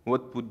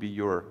 What would be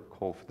your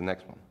call for the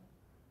next one?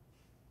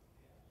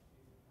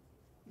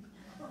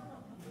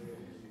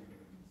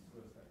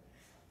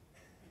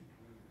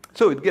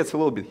 So it gets a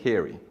little bit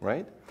hairy,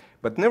 right?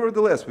 But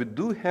nevertheless, we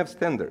do have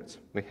standards.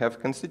 We have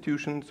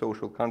Constitution,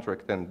 Social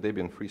Contract, and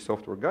Debian Free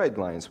Software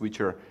Guidelines,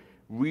 which are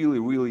really,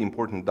 really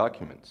important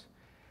documents.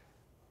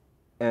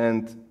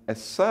 And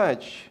as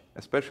such,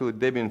 especially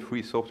Debian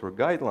Free Software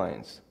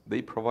Guidelines,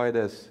 they provide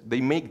us, they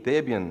make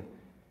Debian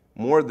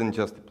more than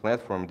just a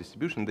platform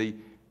distribution. They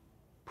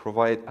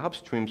provide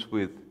upstreams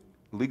with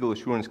legal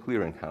assurance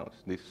clearinghouse.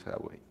 This is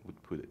how I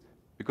would put it.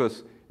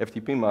 Because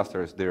FTP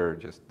masters,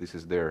 this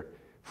is their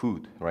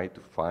food, right?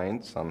 To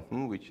find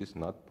something which is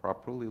not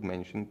properly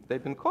mentioned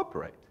Debian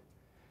copyright.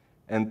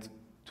 And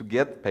to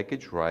get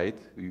package right,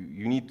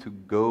 you need to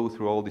go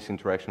through all this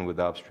interaction with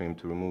upstream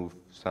to remove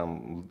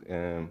some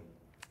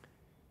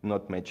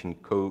not matching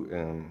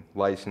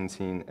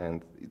licensing,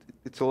 and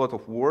it's a lot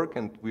of work,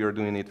 and we are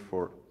doing it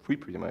for free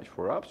pretty much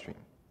for upstream.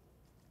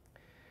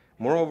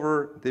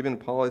 Moreover, Debian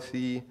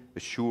policy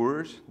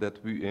assures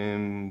that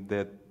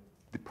that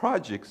the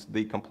projects,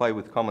 they comply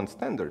with common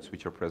standards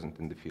which are present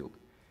in the field.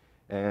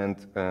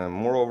 And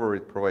moreover,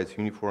 it provides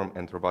uniform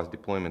and robust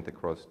deployment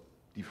across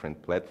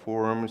different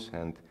platforms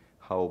and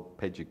how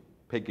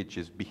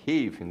packages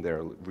behave in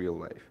their real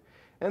life.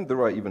 And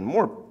there are even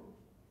more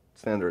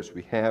standards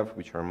we have,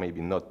 which are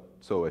maybe not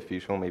so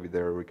official, maybe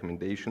there are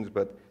recommendations,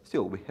 but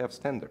still we have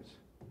standards.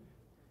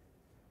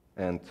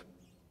 And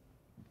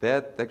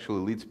that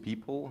actually leads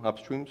people,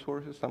 upstream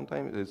sources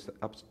sometimes, as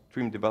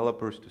upstream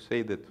developers, to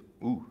say that,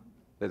 ooh,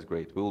 that's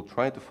great. We'll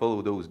try to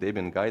follow those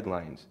Debian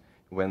guidelines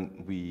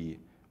when we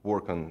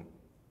work on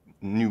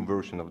new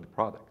version of the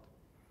product.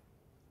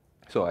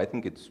 So I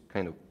think it's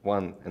kind of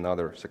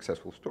another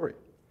successful story.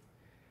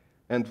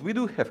 And we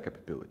do have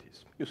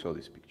capabilities. You saw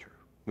this picture.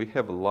 We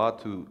have a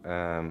lot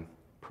to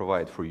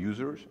provide for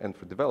users and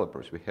for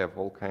developers. We have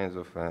all kinds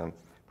of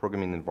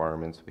programming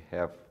environments. We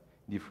have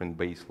different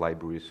base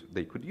libraries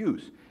they could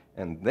use.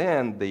 And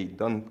then they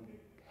don't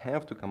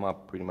have to come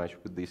up pretty much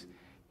with this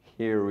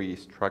hairy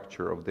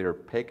structure of their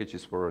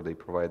packages where they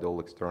provide all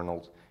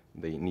externals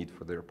they need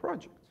for their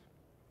projects.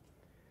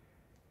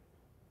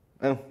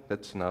 And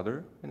that's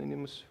another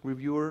anonymous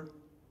reviewer.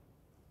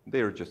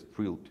 They're just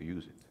thrilled to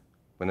use it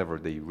whenever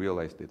they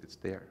realize that it's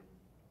there.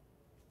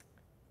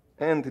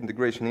 And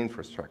integration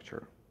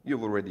infrastructure.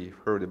 You've already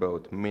heard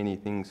about many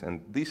things,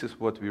 and this is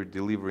what we're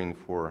delivering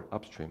for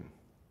upstream.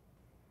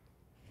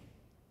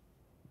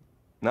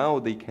 Now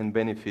they can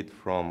benefit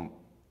from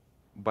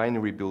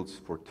binary builds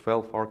for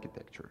 12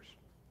 architectures.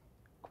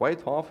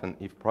 Quite often,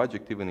 if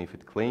project, even if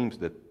it claims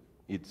that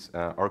it's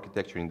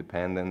architecture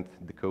independent,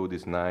 the code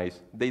is nice,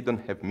 they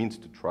don't have means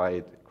to try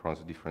it across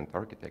different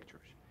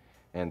architectures.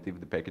 And if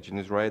the packaging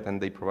is right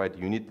and they provide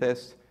unit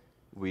tests,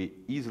 we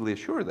easily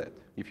assure that.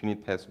 If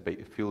unit tests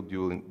fail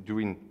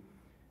during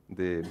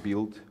the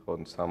build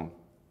on some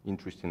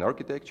interesting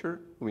architecture,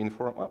 we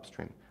inform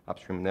upstream.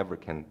 Upstream never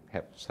can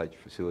have such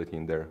facility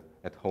in there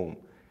at home.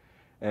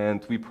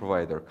 And we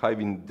provide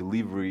archiving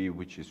delivery,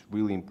 which is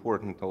really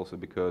important also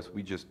because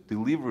we just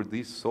deliver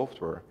this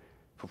software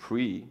for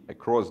free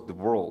across the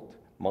world,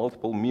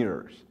 multiple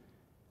mirrors.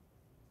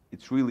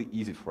 It's really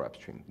easy for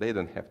upstream. They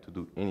don't have to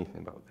do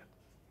anything about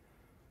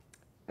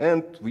that.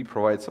 And we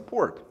provide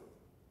support.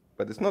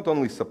 But it's not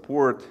only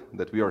support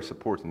that we are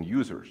supporting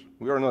users.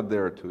 We are not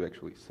there to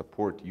actually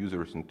support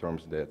users in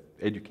terms that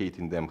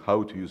educating them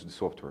how to use the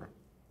software.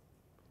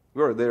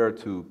 We are there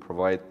to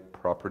provide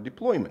proper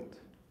deployment.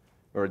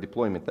 We are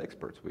deployment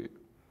experts. We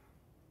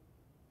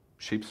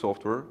ship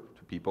software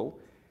to people,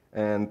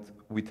 and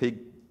we take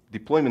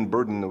deployment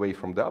burden away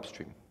from the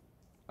upstream.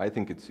 I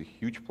think it's a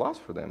huge plus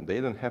for them. They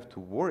don't have to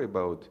worry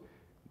about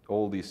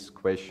all these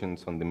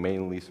questions on the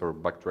mail list or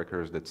bug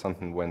trackers that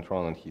something went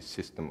wrong on his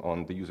system,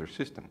 on the user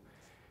system.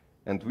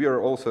 And we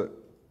are also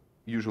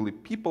usually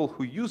people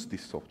who use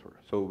this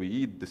software, so we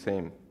eat the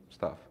same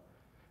stuff,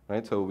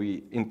 right? So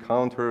we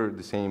encounter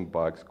the same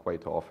bugs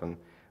quite often.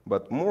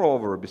 But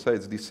moreover,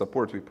 besides this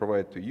support we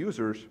provide to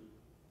users,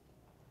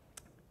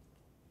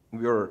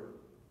 we are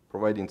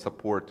providing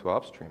support to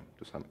upstream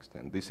to some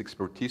extent. This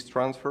expertise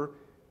transfer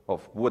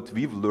of what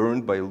we've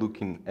learned by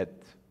looking at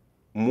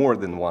more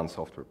than one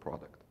software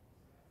product.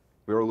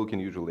 We are looking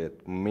usually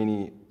at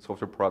many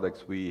software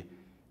products. We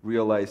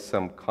realize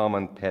some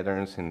common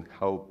patterns in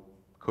how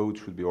code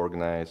should be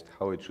organized,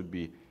 how it should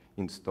be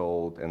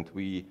installed, and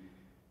we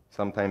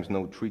sometimes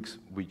know tricks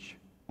which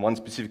one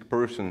specific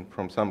person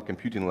from some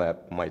computing lab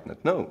might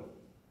not know.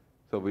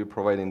 So we're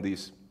providing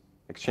this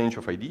exchange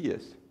of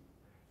ideas.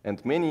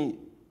 And many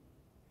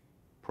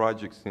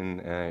projects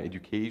in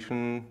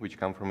education, which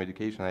come from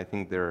education, I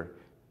think they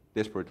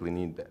desperately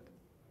need that.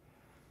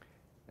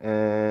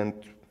 And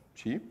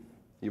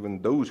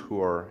even those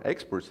who are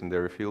experts in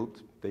their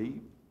field,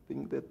 they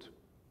think that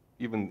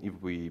even if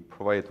we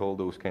provide all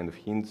those kind of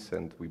hints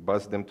and we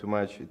buzz them too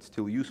much, it's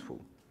still useful.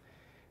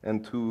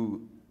 And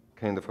to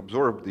kind of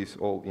absorb this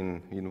all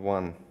in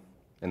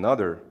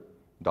another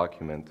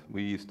document,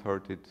 we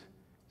started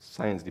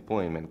Science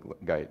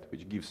Deployment Guide,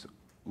 which gives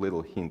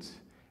little hints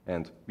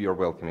And we are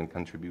welcoming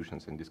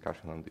contributions and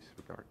discussion on this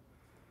regard.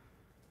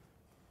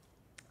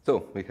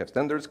 So we have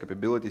standards,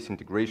 capabilities,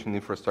 integration,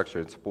 infrastructure,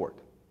 and support,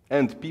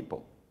 and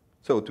people.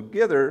 So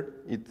together,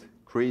 it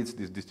creates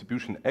this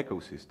distribution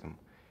ecosystem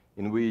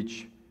in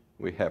which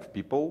we have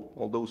people,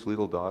 all those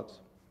little dots.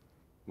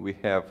 We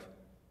have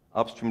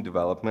upstream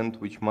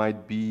development, which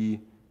might be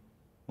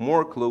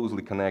more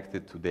closely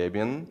connected to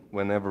Debian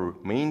whenever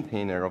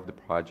maintainer of the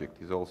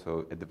project is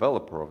also a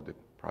developer of the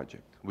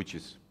project, which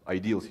is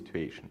ideal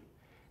situation.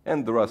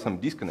 And there are some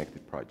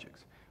disconnected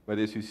projects. But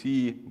as you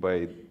see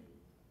by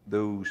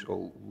those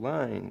all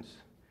lines,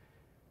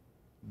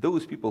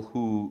 those people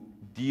who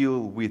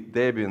deal with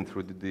Debian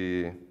through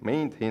the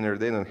maintainer,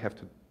 they don't have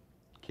to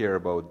care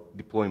about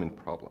deployment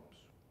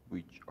problems,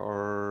 which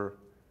are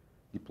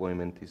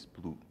deployment is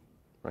blue,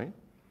 right?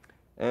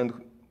 And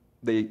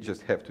they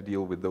just have to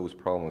deal with those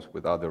problems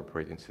with other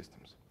operating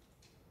systems.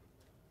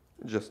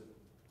 Just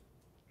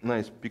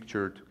nice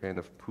picture to kind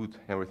of put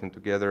everything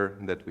together,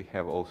 that we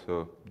have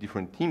also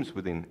different teams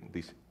within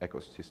this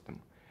ecosystem,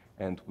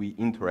 and we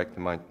interact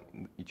among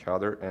each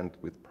other and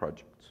with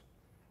projects.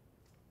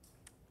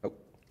 Oh.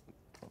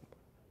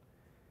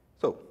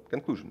 So,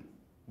 conclusion.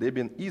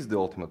 Debian is the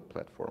ultimate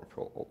platform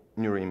for all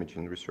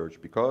neuroimaging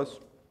research because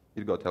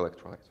it got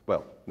electrolyzed.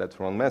 Well, that's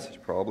wrong message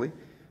probably.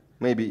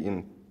 Maybe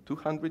in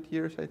 200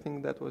 years, I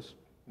think that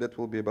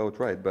will be about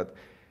right. But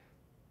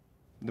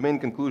the main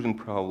conclusion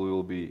probably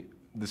will be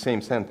the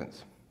same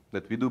sentence,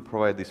 that we do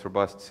provide this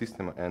robust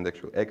system and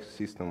actual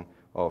ecosystem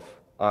of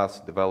us,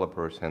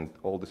 developers, and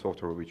all the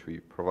software which we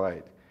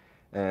provide.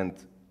 And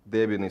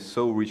Debian is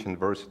so rich and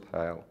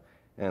versatile.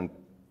 And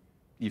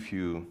if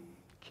you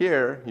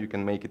care, you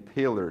can make it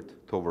tailored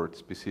towards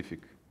specific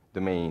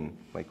domain,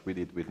 like we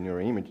did with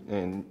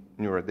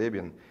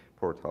NeuroDebian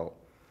portal.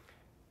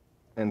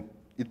 And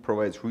it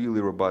provides really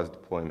robust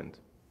deployment.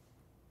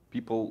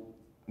 People,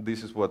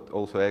 this is what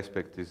also I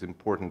expect is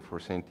important for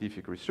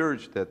scientific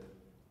research, that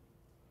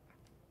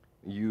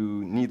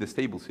you need a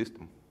stable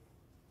system.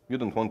 You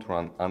don't want to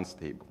run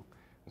unstable.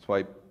 That's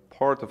why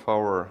part of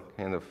our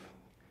kind of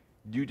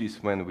duties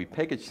when we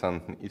package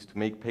something is to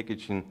make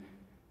packaging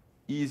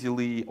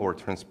easily or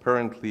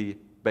transparently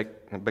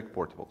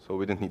backportable. So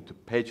we don't need to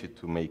patch it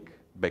to make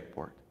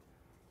backport.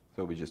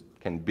 So we just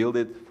can build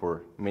it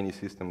for many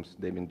systems,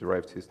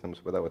 Debian-derived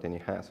systems, without any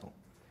hassle.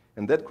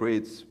 And that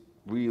creates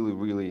really,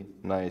 really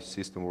nice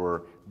system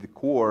where the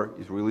core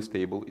is really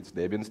stable, it's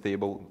Debian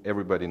stable,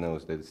 everybody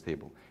knows that it's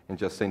stable. And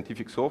just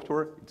scientific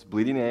software, it's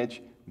bleeding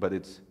edge, but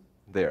it's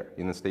there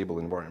in a stable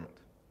environment.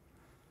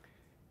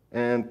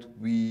 And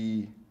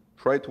we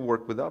try to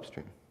work with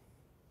upstream.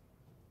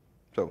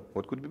 So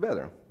what could be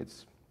better?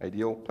 It's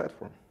ideal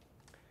platform.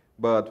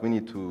 But we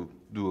need to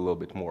do a little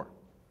bit more.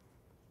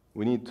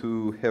 We need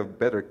to have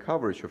better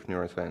coverage of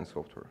neuroscience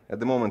software. At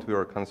the moment, we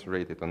are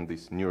concentrated on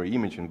this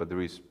neuroimaging, but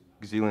there is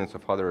gazillions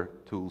of other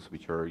tools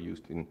which are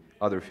used in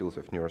other fields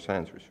of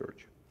neuroscience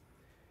research.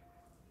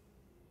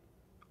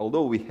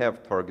 Although we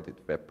have targeted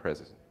web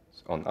presence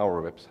on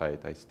our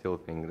website, I still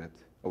think that,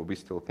 or we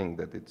still think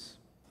that it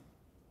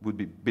would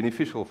be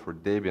beneficial for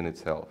Debian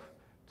itself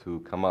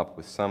to come up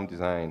with some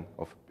design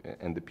of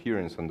and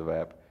appearance on the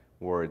web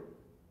where it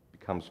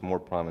becomes more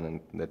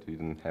prominent, that you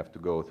don't have to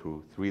go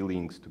through 3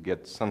 links to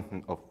get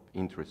something of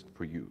interest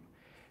for you.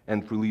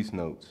 And release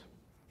notes.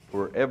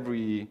 For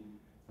every,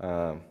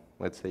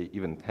 let's say,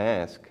 even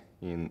task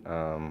in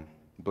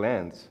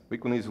Blends, we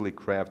can easily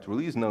craft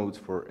release notes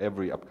for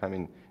every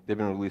upcoming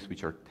Debian release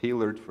which are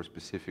tailored for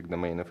specific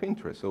domain of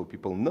interest. So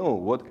people know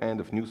what kind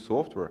of new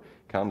software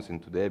comes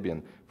into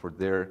Debian for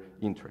their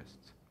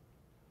interests.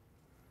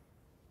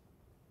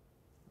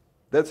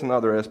 That's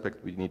another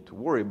aspect we need to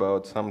worry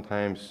about.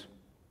 Sometimes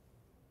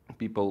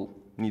people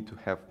need to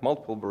have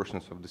multiple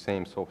versions of the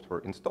same software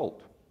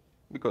installed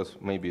because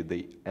maybe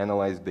they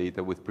analyze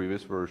data with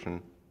previous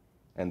version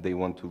and they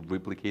want to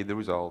replicate the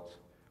results,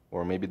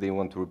 or maybe they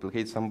want to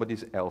replicate somebody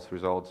else's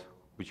results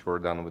which were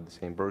done with the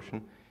same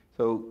version.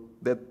 So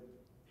that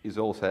is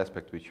also an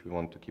aspect which we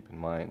want to keep in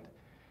mind.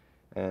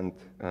 And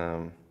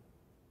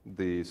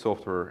the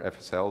software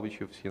FSL,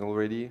 which you've seen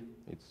already,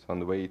 it's on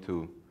the way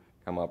to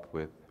come up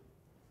with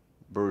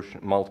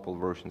multiple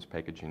versions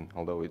packaging,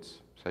 although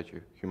it's such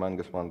a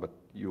humongous one, but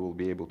you will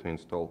be able to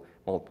install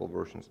multiple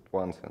versions at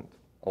once and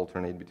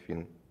alternate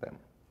between them.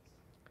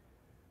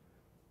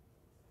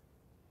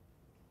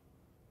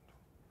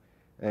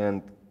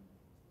 And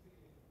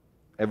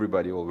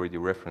everybody already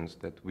referenced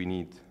that we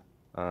need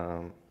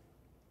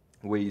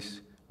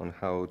ways on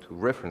how to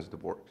reference the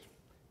works.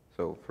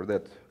 So for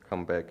that,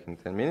 come back in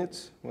 10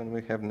 minutes when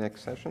we have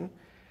next session.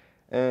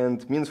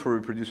 And means for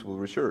reproducible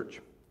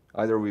research.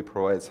 Either we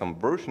provide some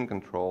version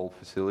control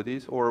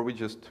facilities, or we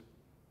just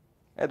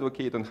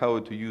advocate on how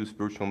to use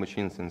virtual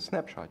machines and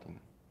snapshotting.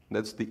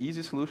 That's the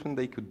easy solution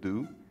they could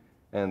do,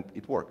 and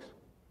it works.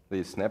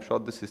 They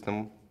snapshot the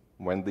system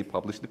when they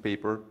publish the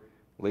paper.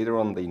 Later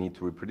on, they need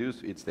to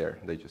reproduce. It's there.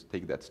 They just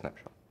take that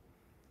snapshot.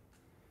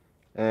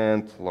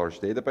 And large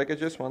data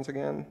packages, once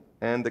again,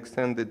 and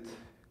extended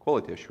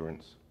quality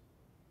assurance.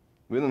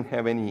 we don't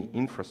have any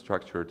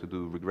infrastructure to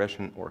do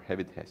regression or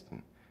heavy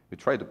testing. We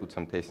try to put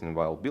some testing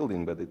while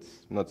building, but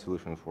it's not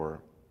solution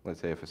for, let's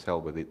say,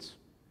 FSL with its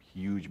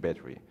huge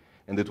battery.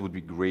 And it would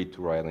be great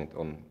to run it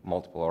on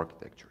multiple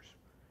architectures.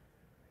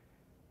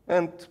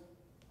 And,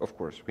 of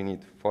course, we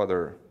need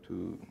further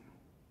to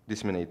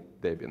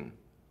disseminate Debian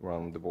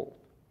around the world.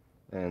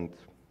 And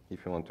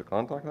if you want to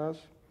contact us,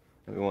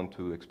 and we want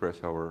to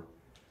express our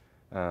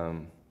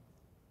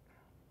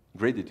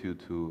gratitude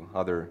to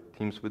other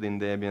teams within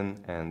Debian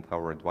and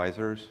our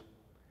advisors,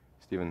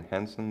 Stephen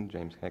Hansen,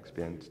 James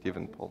Hexby, and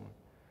Stephen Paul.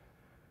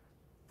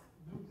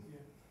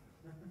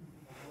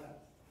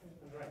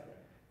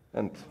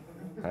 And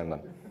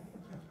Hannah.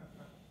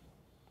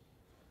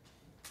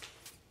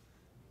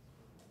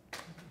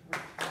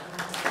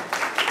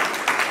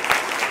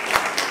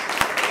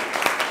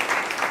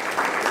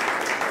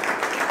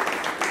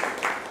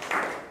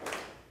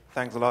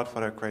 Thanks a lot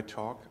for that great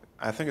talk.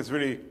 I think it's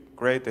really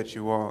great that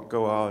you all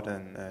go out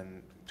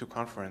and to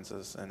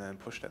conferences and then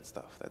push that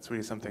stuff. That's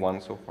really something.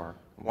 One so far.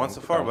 One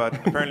so far, but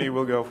apparently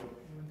we'll go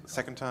the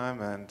second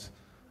time, and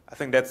I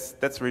think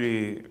that's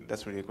really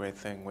a great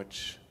thing,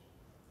 which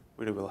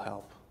really will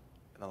help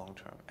in the long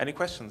term. Any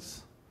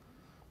questions?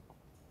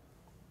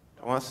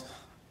 Thomas,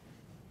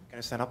 can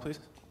you stand up, please?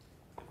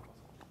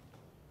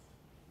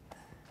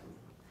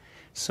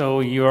 So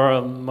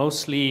you're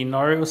mostly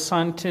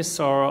neuroscientists,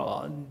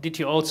 or did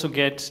you also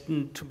get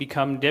to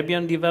become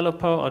Debian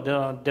developer or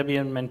the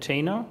Debian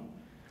maintainer?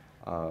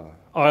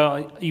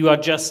 Or you are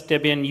just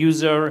Debian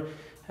user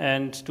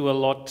and do a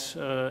lot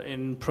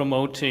in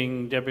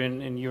promoting Debian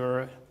in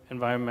your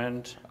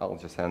environment? I'll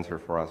just answer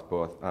for us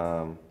both.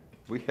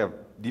 We have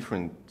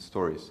different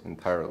stories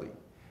entirely.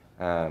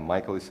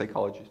 Michael is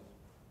psychologist.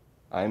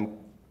 I'm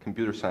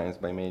computer science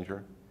by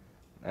major,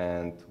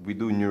 and we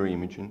do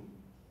neuroimaging.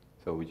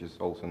 So which is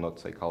also not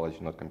psychology,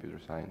 not computer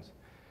science.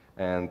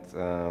 And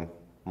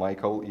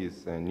Michael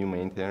is a new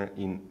maintainer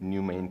in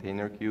new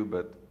maintainer queue,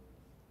 but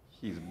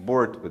he's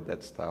bored with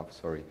that stuff,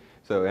 sorry.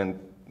 So, and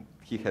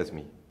he has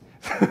me.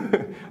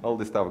 All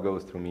the stuff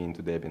goes through me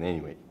into Debian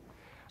anyway.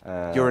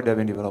 You're a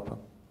Debian developer?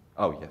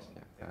 Oh, yes.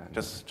 Yeah.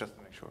 Just to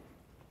make sure.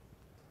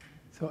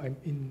 So I'm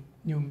in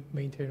new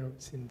maintainer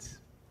since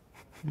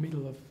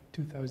middle of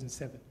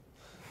 2007.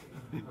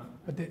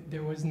 But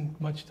there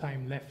wasn't much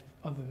time left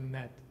other than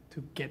that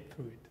to get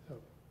through it. So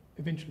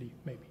eventually,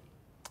 maybe.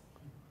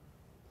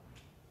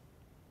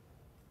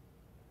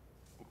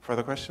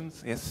 Further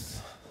questions?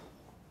 Yes.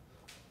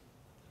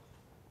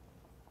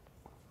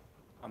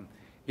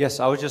 Yes,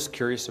 I was just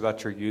curious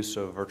about your use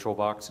of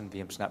VirtualBox and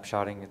VM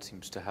snapshotting. It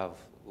seems to have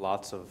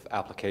lots of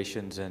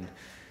applications, and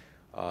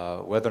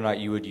whether or not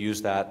you would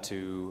use that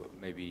to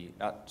maybe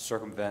not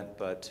circumvent,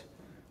 but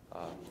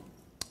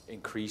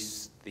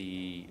increase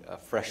the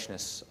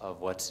freshness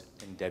of what's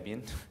in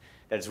Debian.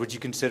 That is, would you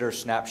consider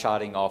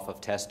snapshotting off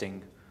of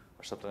testing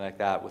or something like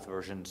that with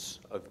versions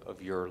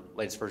of your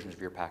latest versions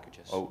of your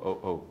packages?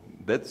 Oh,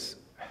 that's,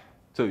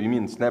 so you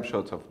mean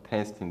snapshots of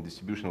testing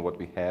distribution, what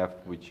we have,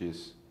 which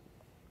is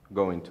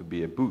going to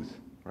be a booth,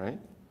 right?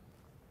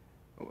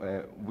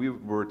 We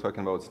were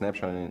talking about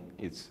snapshotting,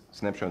 it's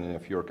snapshotting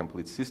of your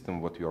complete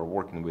system, what you are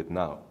working with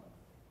now.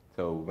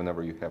 So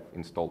whenever you have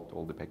installed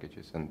all the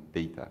packages and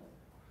data.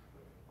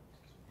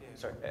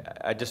 Sorry,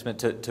 I just meant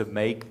to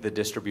make the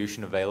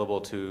distribution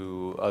available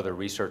to other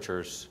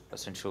researchers,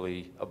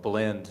 essentially a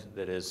blend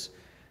that is,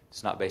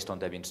 it's not based on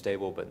Debian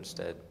stable, but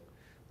instead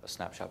a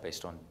snapshot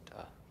based on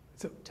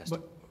testing.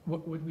 But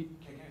what we...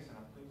 Can you stand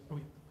up,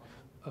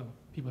 please?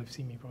 People have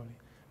seen me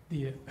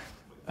probably.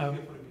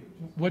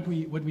 What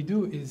we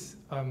do is,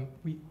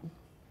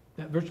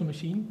 that virtual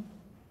machine,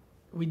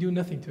 we do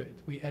nothing to it.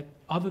 We add,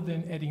 other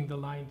than adding the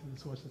line to the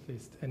sources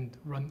list and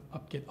run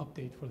get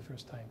update for the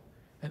first time.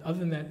 And other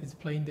than that, it's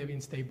plain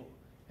Debian stable.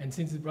 And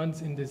since it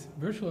runs in this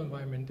virtual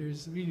environment,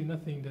 there's really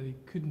nothing that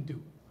it couldn't do,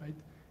 right?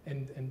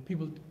 And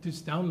people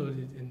just download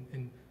it,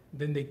 and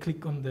then they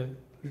click on the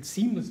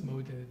seamless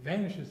mode, and it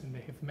vanishes, and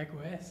they have Mac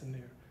OS, and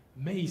they're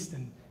amazed,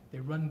 and they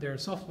run their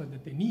software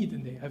that they need,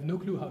 and they have no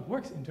clue how it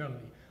works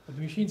internally. But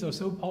the machines are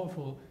so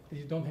powerful that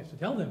you don't have to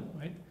tell them,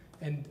 right?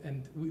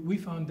 And we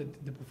found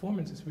that the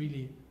performance is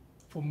really,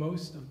 for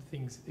most of the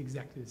things,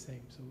 exactly the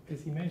same. So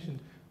as he mentioned,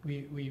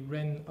 we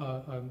ran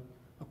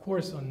a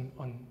course on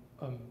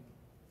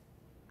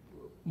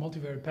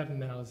multivariate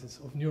pattern analysis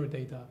of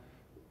neurodata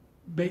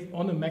based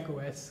on a Mac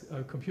OS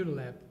computer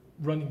lab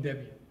running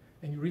Debian.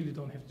 And you really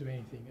don't have to do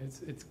anything.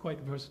 It's quite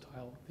a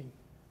versatile thing.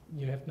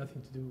 You have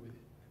nothing to do with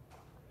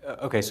it.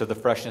 Okay, so the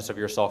freshness of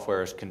your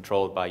software is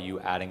controlled by you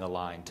adding a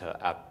line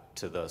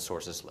to the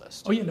sources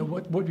list. Oh yeah, no,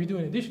 what we do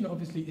in addition,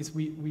 obviously, is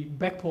we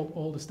backport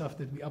all the stuff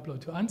that we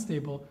upload to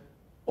Unstable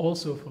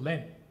also for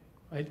Len,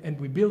 right? And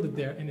we build it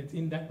there, and it's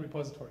in that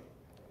repository.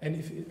 And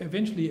if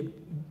eventually,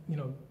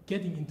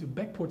 getting into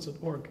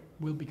backports.org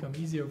will become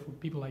easier for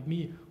people like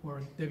me who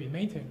are Debian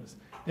maintainers,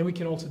 then we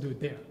can also do it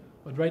there.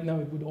 But right now,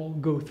 it would all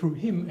go through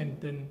him, and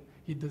then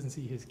he doesn't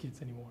see his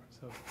kids anymore.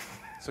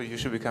 So you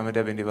should become a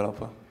Debian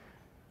developer.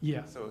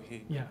 Yeah. So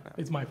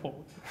it's my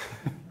fault.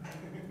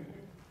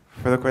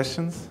 Further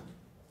questions?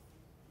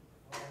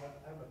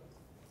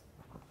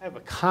 I have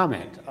a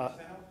comment.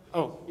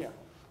 Oh, yeah.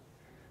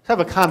 So I have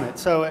a comment.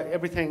 So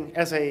everything,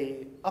 as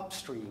a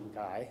upstream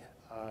guy,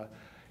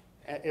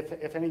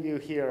 if any of you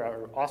here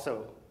are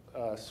also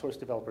source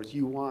developers,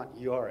 you want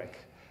Yorick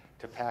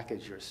to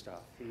package your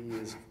stuff.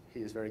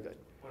 He is very good.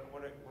 What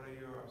are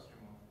your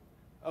upstream ones?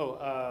 Oh,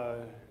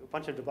 a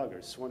bunch of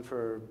debuggers. One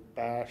for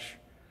Bash.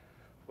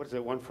 What is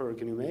it? One for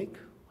GNU Make?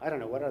 I don't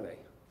know. What are they?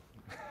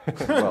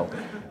 Well,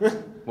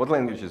 what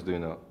languages do you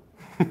know?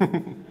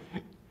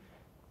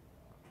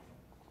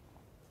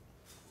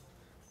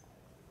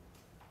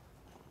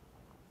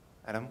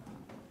 Adam?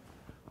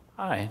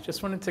 Hi,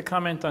 just wanted to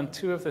comment on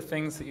two of the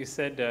things that you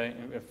said,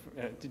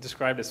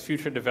 described as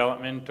future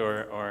development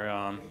or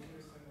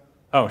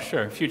oh,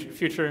 sure,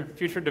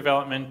 future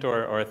development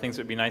or things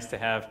that would be nice to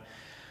have.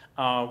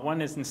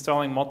 One is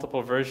installing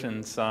multiple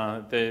versions.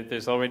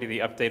 There's already the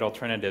update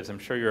alternatives. I'm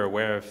sure you're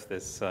aware of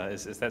this.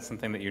 Is that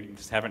something that you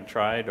just haven't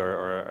tried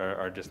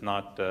or just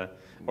not,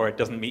 or it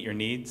doesn't meet your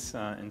needs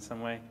in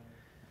some way?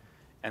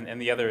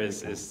 And the other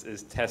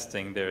is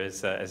testing. There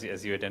is,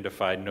 as you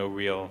identified, no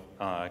real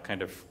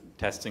kind of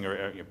testing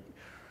or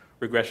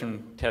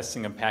regression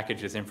testing of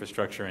packages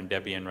infrastructure in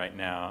Debian right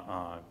now.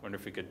 I wonder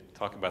if we could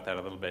talk about that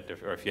a little bit,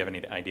 or if you have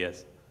any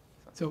ideas.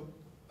 So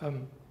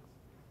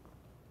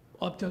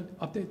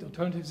update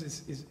alternatives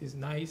is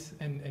nice,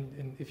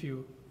 and if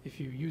you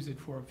use it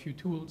for a few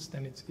tools,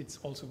 then it's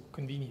also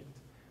convenient.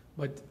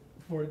 But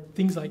for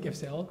things like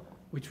FCL,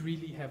 which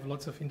really have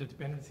lots of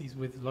interdependencies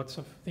with lots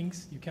of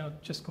things, you cannot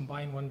just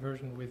combine one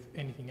version with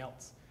anything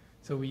else.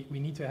 So we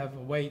need to have a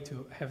way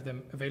to have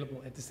them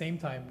available at the same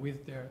time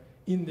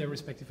in their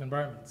respective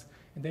environments.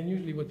 And then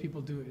usually what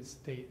people do is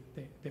they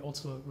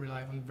also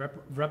rely on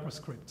wrapper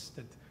scripts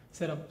that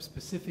set up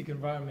specific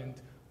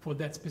environment for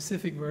that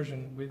specific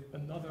version with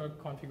another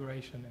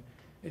configuration.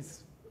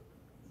 It's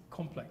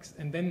complex.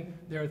 And then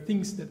there are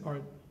things that are,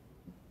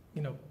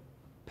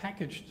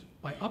 packaged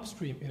by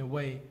upstream in a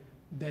way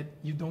that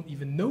you don't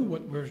even know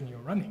what version you're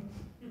running.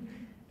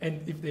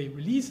 And if they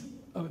release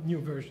a new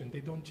version,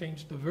 they don't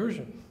change the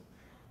version.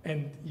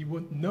 And you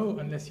won't know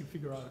unless you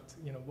figure out,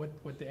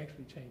 what they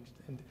actually changed.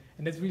 And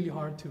that's really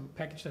hard to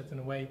package that in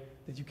a way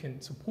that you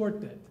can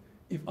support that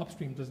if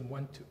upstream doesn't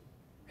want to.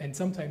 And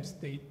sometimes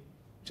they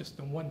just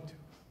don't want to,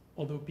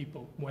 although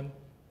people want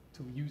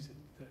to use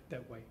it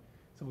that way.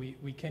 So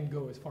we can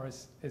go as far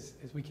as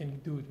we can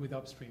do it with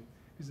upstream.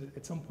 Because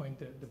at some point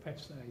the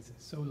patch size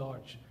is so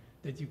large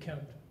that you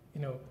can't,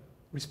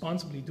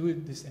 responsibly do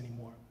this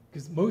anymore.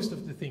 Because most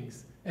of the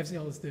things,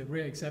 FCL is the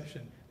rare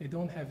exception, they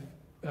don't have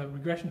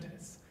regression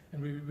tests.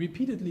 And we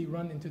repeatedly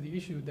run into the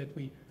issue that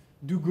we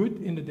do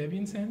good in the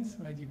Debian sense,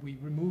 right? We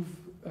remove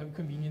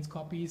convenience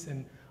copies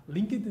and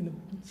link it in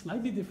a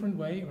slightly different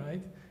way,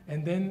 right?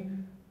 And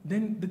then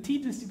the T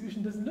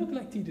distribution doesn't look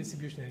like T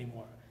distribution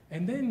anymore.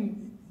 And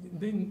then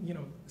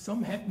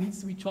some head needs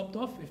to be chopped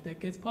off if that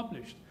gets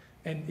published.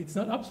 And it's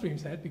not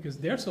upstream's head because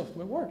their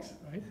software works,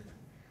 right?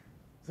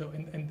 So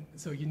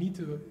so you need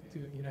to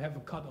have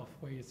a cutoff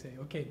where you say,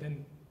 okay,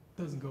 then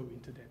it doesn't go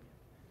into Debian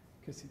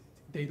because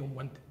they don't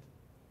want it.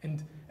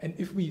 And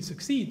if we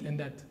succeed and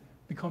that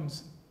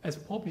becomes as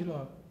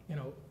popular,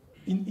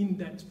 in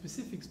that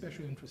specific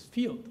special interest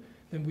field,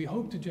 then we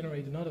hope to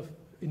generate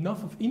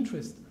enough of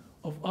interest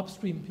of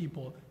upstream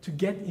people to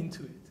get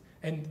into it.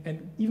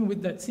 And even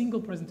with that single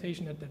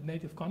presentation at that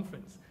native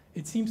conference,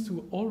 it seems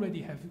to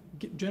already have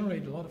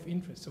generated a lot of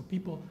interest. So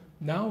people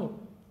now,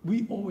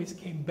 we always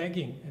came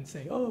begging and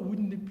say, oh,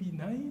 wouldn't it be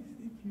nice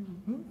if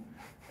you,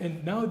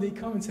 And now they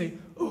come and say,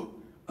 oh,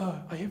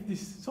 I have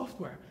this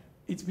software.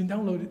 It's been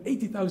downloaded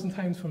 80,000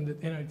 times from the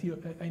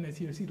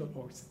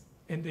nirc.org.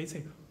 And they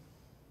say,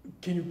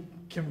 can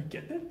we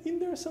get that in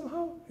there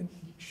somehow? And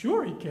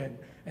sure you can.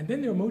 And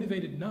then they're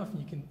motivated enough,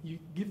 and you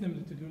give them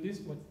the to-do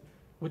list,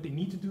 what they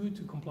need to do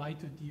to comply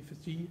to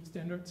DFSG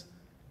standards,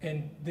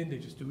 and then they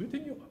just do it,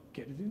 and you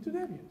get it into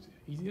Debian. It's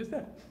easy as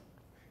that,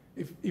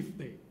 if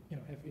they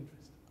have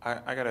interest.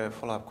 I got a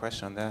follow-up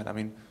question on that. I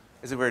mean,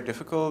 is it very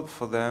difficult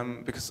for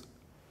them, because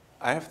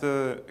I have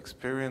the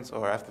experience,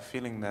 or I have the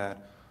feeling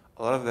that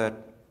a lot of that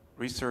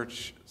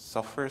research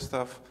software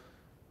stuff,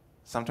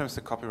 sometimes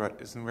the copyright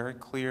isn't very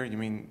clear. You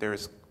mean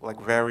there's like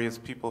various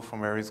people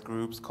from various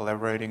groups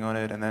collaborating on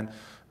it, and then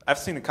I've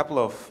seen a couple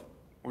of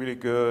really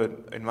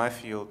good, in my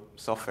field,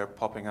 software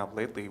popping up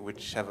lately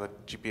which have a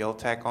GPL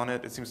tag on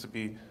it. It seems to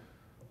be,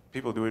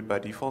 people do it by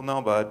default now,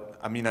 but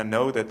I mean, I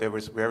know that there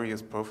was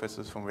various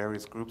professors from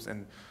various groups,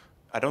 and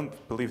I don't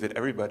believe that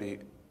everybody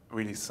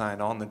really signed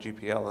on the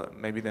GPL.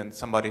 Maybe then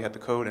somebody had the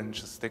code and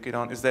just stick it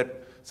on. Is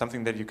that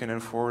something that you can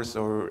enforce,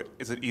 or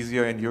is it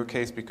easier in your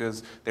case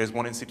because there's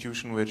one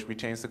institution which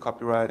retains the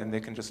copyright and they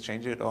can just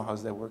change it, or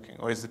how's that working?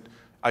 Or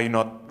are you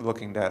not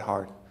looking that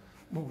hard?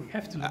 Well, we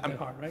have to look that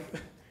hard, right?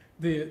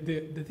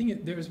 The thing is,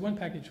 there is one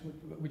package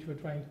which we're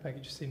trying to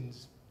package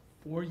since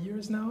 4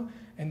 years now,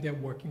 and they're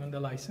working on the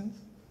license.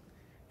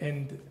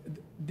 And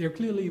they're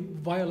clearly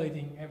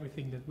violating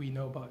everything that we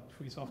know about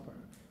free software.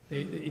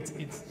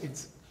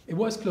 It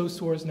was closed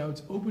source, now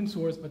it's open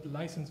source, but the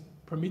license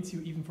permits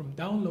you even from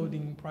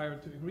downloading prior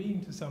to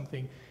agreeing to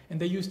something, and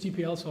they use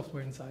GPL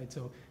software inside.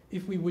 So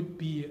if we would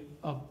be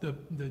the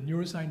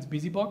neuroscience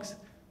busy box,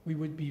 we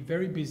would be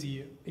very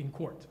busy in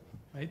court,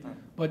 right?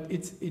 But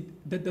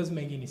that doesn't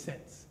make any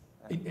sense,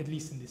 at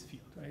least in this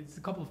field, right? It's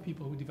a couple of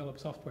people who develop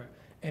software,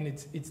 and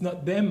it's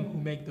not them who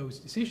make those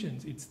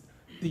decisions. It's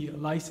the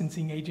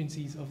licensing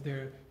agencies of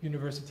their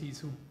universities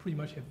who pretty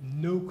much have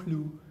no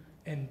clue,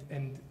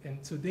 and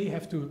so they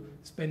have to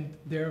spend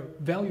their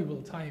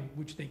valuable time,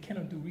 which they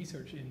cannot do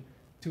research in,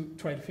 to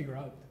try to figure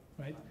out,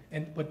 right?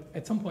 But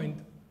at some point,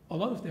 a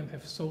lot of them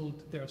have sold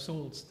their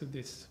souls to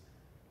this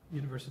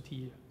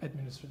university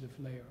administrative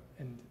layer,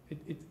 and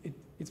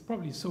it's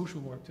probably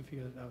social work to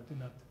figure it out, and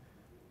not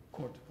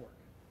court work.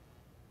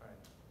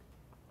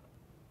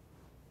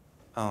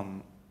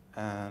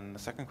 And the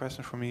second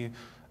question for me,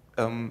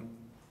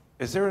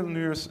 is there a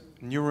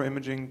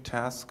neuroimaging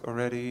task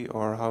already,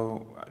 or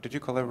how did you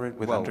collaborate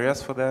with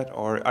Andreas for that,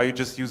 or are you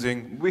just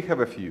using? We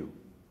have a few.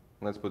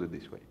 Let's put it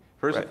this way.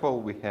 First of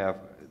all,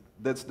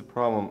 that's the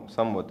problem,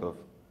 somewhat of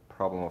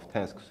problem of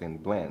tasks in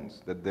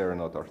blends, that they're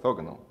not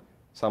orthogonal.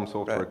 Some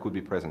software could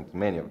be present,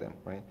 many of them,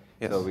 right?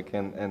 Yes. So we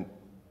can, and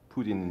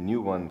put in a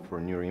new one for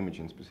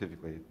neuroimaging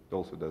specifically, it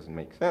also doesn't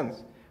make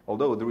sense,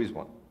 although there is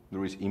one.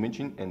 There is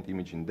imaging and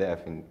imaging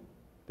dev in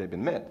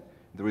Debian Met.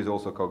 There is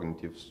also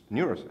cognitive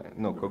neuroscience,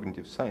 no,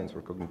 cognitive science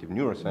or cognitive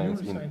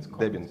neuroscience in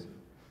Debian.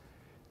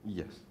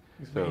 Yes.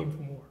 So,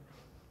 for more.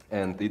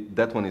 And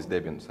that one is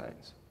Debian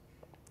science.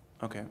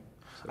 Okay.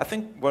 So. I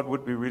think what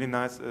would be really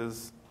nice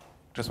is,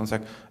 just one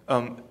sec,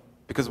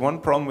 because one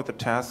problem with the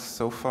tasks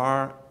so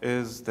far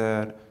is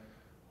that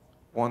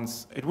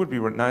it would be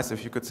nice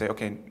if you could say,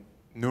 okay,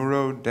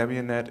 Neuro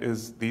DebianNet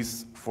is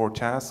these 4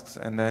 tasks,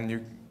 and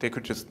then they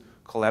could just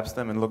collapse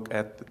them and look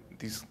at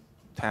these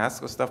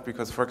tasks or stuff,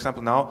 because, for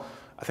example, now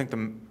I think the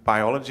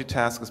biology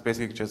task is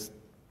basically just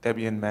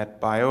Debian Met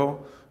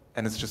Bio,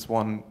 and it's just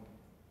one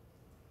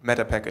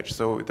meta package,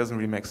 so it doesn't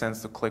really make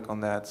sense to click on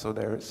that, so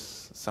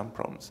there's some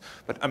problems.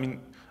 But I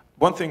mean,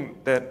 one thing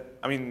that,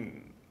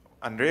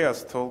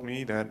 Andreas told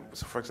me that,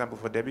 so for example,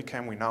 for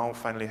DebConf, we now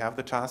finally have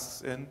the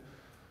tasks in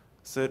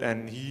SID,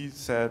 and he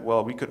said,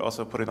 well, we could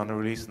also put it on the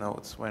release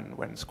notes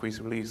when squeeze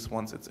release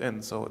once it's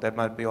in, so that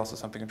might be also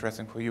something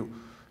interesting for you,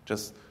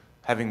 just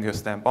having your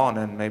stamp on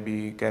and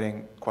maybe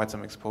getting quite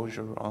some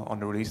exposure on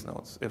the release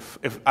notes.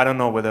 If I don't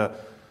know whether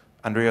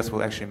Andreas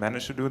will actually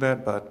manage to do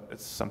that, but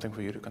it's something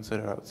for you to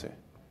consider, I would say.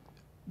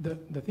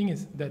 The thing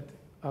is that,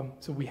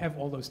 so we have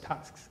all those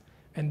tasks,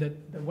 and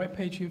that the web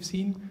page you've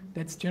seen,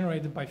 that's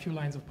generated by a few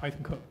lines of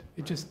Python code.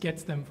 It just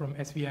gets them from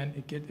SVN,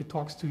 it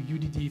talks to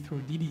UDD through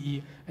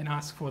DDE and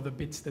asks for the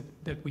bits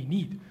that we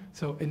need.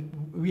 So, and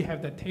we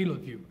have that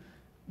tailored view.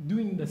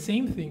 Doing the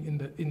same thing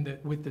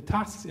with the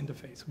tasks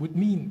interface would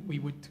mean we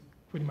would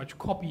pretty much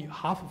copy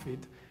half of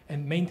it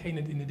and maintain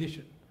it in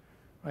addition,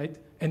 right?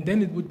 And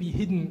then it would be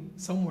hidden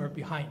somewhere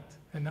behind.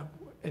 And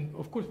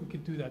of course we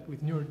could do that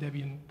with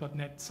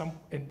neurodebian.net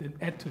and then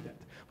add to that.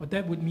 But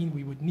that would mean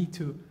we would need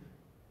to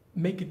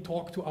make it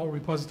talk to our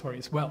repository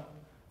as well,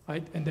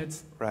 right? And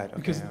that's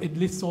because it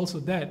lists also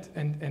that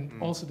and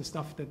also the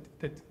stuff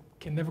that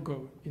can never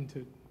go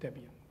into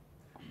Debian.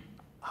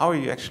 How are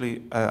you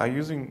actually, are you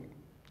using,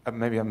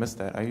 maybe I missed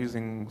that, are you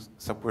using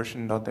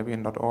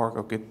subversion.debian.org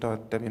or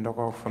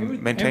git.debian.org for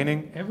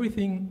maintaining?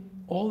 Everything,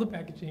 all the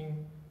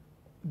packaging,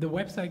 the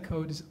website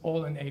code is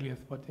all an alias,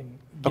 but in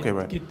Git, okay,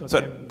 right.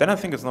 So then I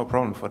think it's no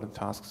problem for the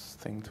tasks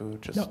thing to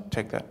just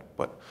take that.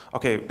 But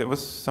okay, there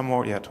was some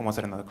more. Yeah, Thomas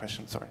had another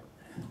question. Sorry.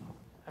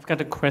 I've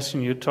got a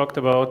question. You talked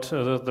about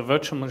the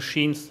virtual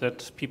machines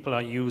that people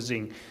are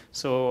using.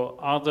 So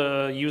are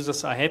the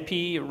users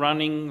happy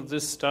running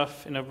this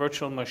stuff in a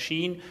virtual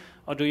machine?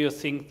 Or do you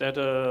think that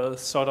a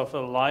sort of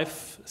a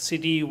live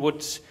CD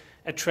would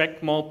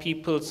attract more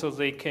people so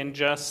they can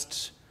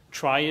just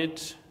try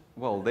it?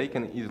 Well, they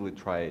can easily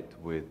try it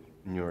with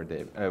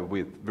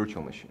with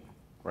virtual machine,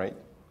 right?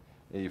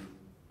 If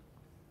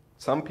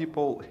some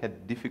people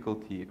had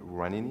difficulty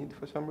running it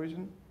for some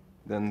reason,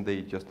 then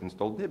they just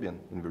installed Debian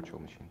in virtual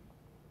machine,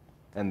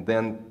 and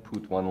then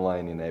put one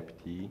line in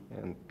apt,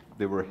 and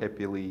they were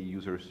happily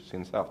users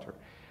since after.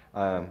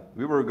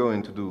 We were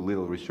going to do a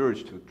little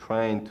research to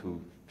trying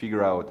to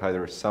figure out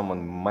either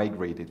someone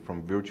migrated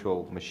from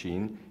virtual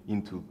machine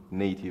into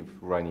native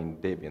running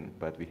Debian,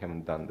 but we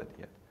haven't done that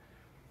yet.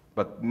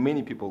 But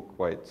many people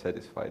quite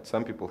satisfied.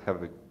 Some people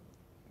have a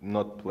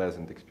not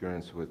pleasant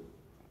experience with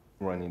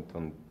running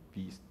on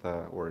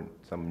Vista or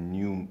some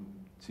new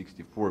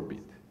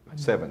 64-bit,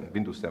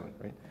 Windows 7,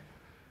 right?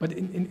 But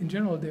in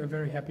general, they are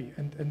very happy.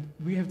 And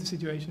we have the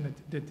situation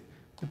that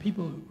the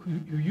people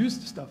who use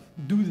the stuff,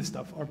 do the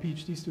stuff, are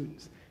PhD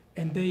students.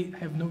 And they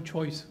have no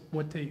choice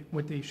what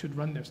they should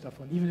run their stuff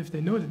on. Even if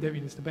they know that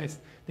Debian is the best,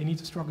 they need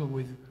to struggle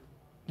with,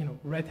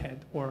 Red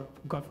Hat or,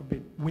 God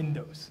forbid,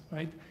 Windows,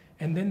 right?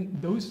 And then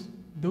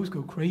those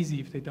go crazy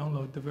if they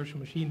download the virtual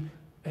machine,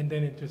 and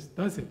then it just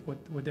does it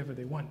whatever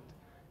they want.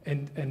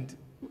 And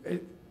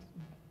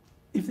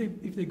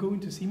if they go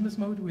into seamless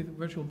mode with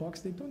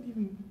VirtualBox, they don't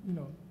even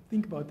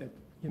think about that.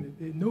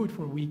 They know it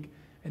for a week,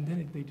 and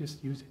then they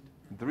just use it.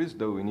 There is,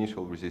 though,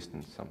 initial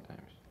resistance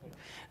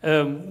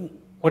sometimes.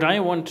 What I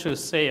want to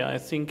say, I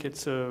think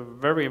it's a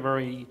very,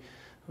 very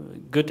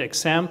good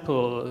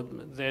example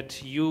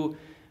that you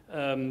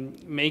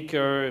make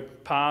a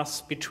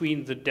path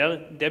between the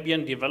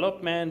Debian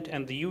development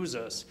and the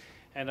users.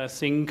 And I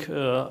think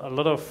a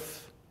lot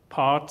of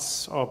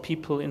parts or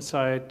people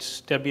inside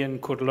Debian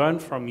could learn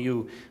from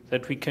you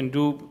that we can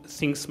do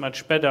things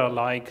much better,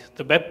 like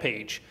the web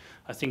page.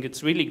 I think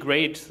it's really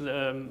great,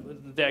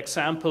 the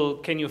example,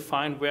 can you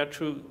find where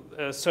to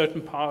a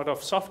certain part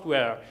of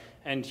software,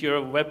 and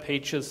your web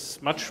page is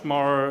much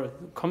more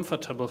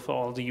comfortable for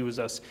all the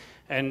users.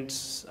 And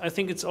I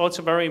think it's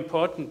also very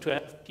important to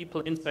have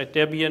people inside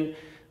Debian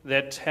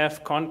that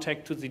have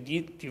contact to the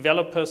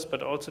developers,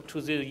 but also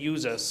to the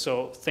users.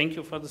 So thank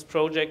you for this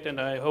project, and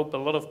I hope a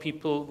lot of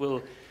people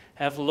will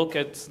have a look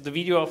at the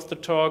video of the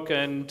talk,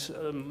 and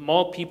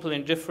more people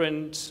in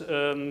different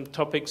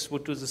topics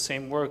would do the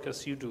same work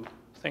as you do.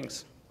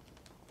 Thanks.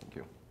 Thank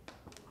you.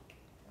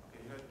 Okay,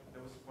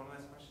 there was one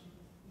last question.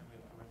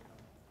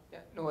 Yeah,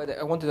 no,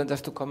 I wanted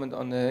just to comment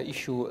on the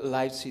issue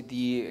live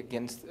CD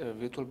against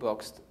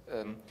VirtualBox.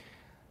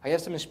 I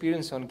have some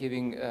experience on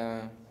giving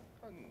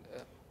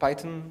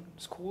Python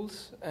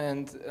schools,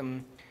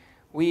 and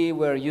we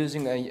were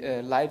using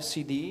a live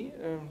CD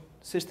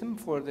system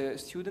for the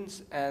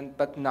students,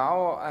 but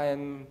now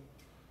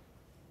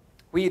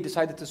we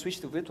decided to switch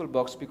to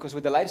VirtualBox because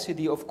with the live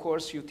CD, of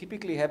course, you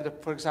typically have,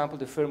 for example,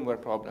 the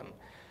firmware problem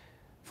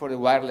for the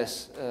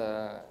wireless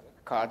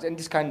cards and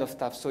this kind of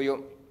stuff.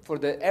 So for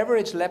the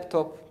average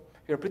laptop,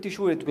 you're pretty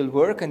sure it will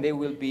work, and they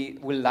will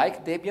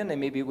like Debian, and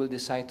maybe will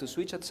decide to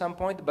switch at some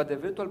point. But the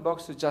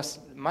VirtualBox is just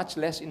much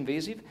less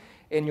invasive,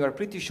 and you are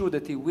pretty sure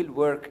that it will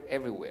work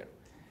everywhere.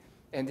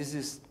 And this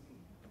is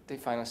the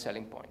final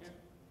selling point.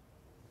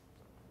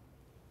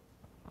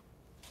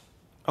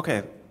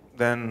 Okay,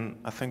 then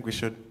I think we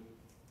should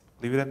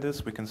leave it at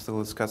this. We can still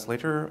discuss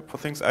later for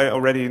things. I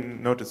already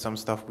noted some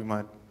stuff we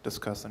might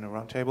discuss in a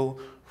roundtable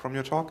from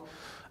your talk.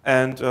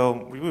 And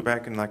we'll be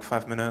back in like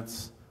 5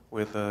 minutes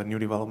with new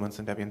developments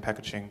in Debian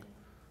packaging,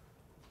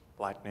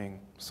 lightning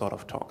sort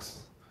of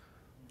talks.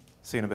 See you in a bit.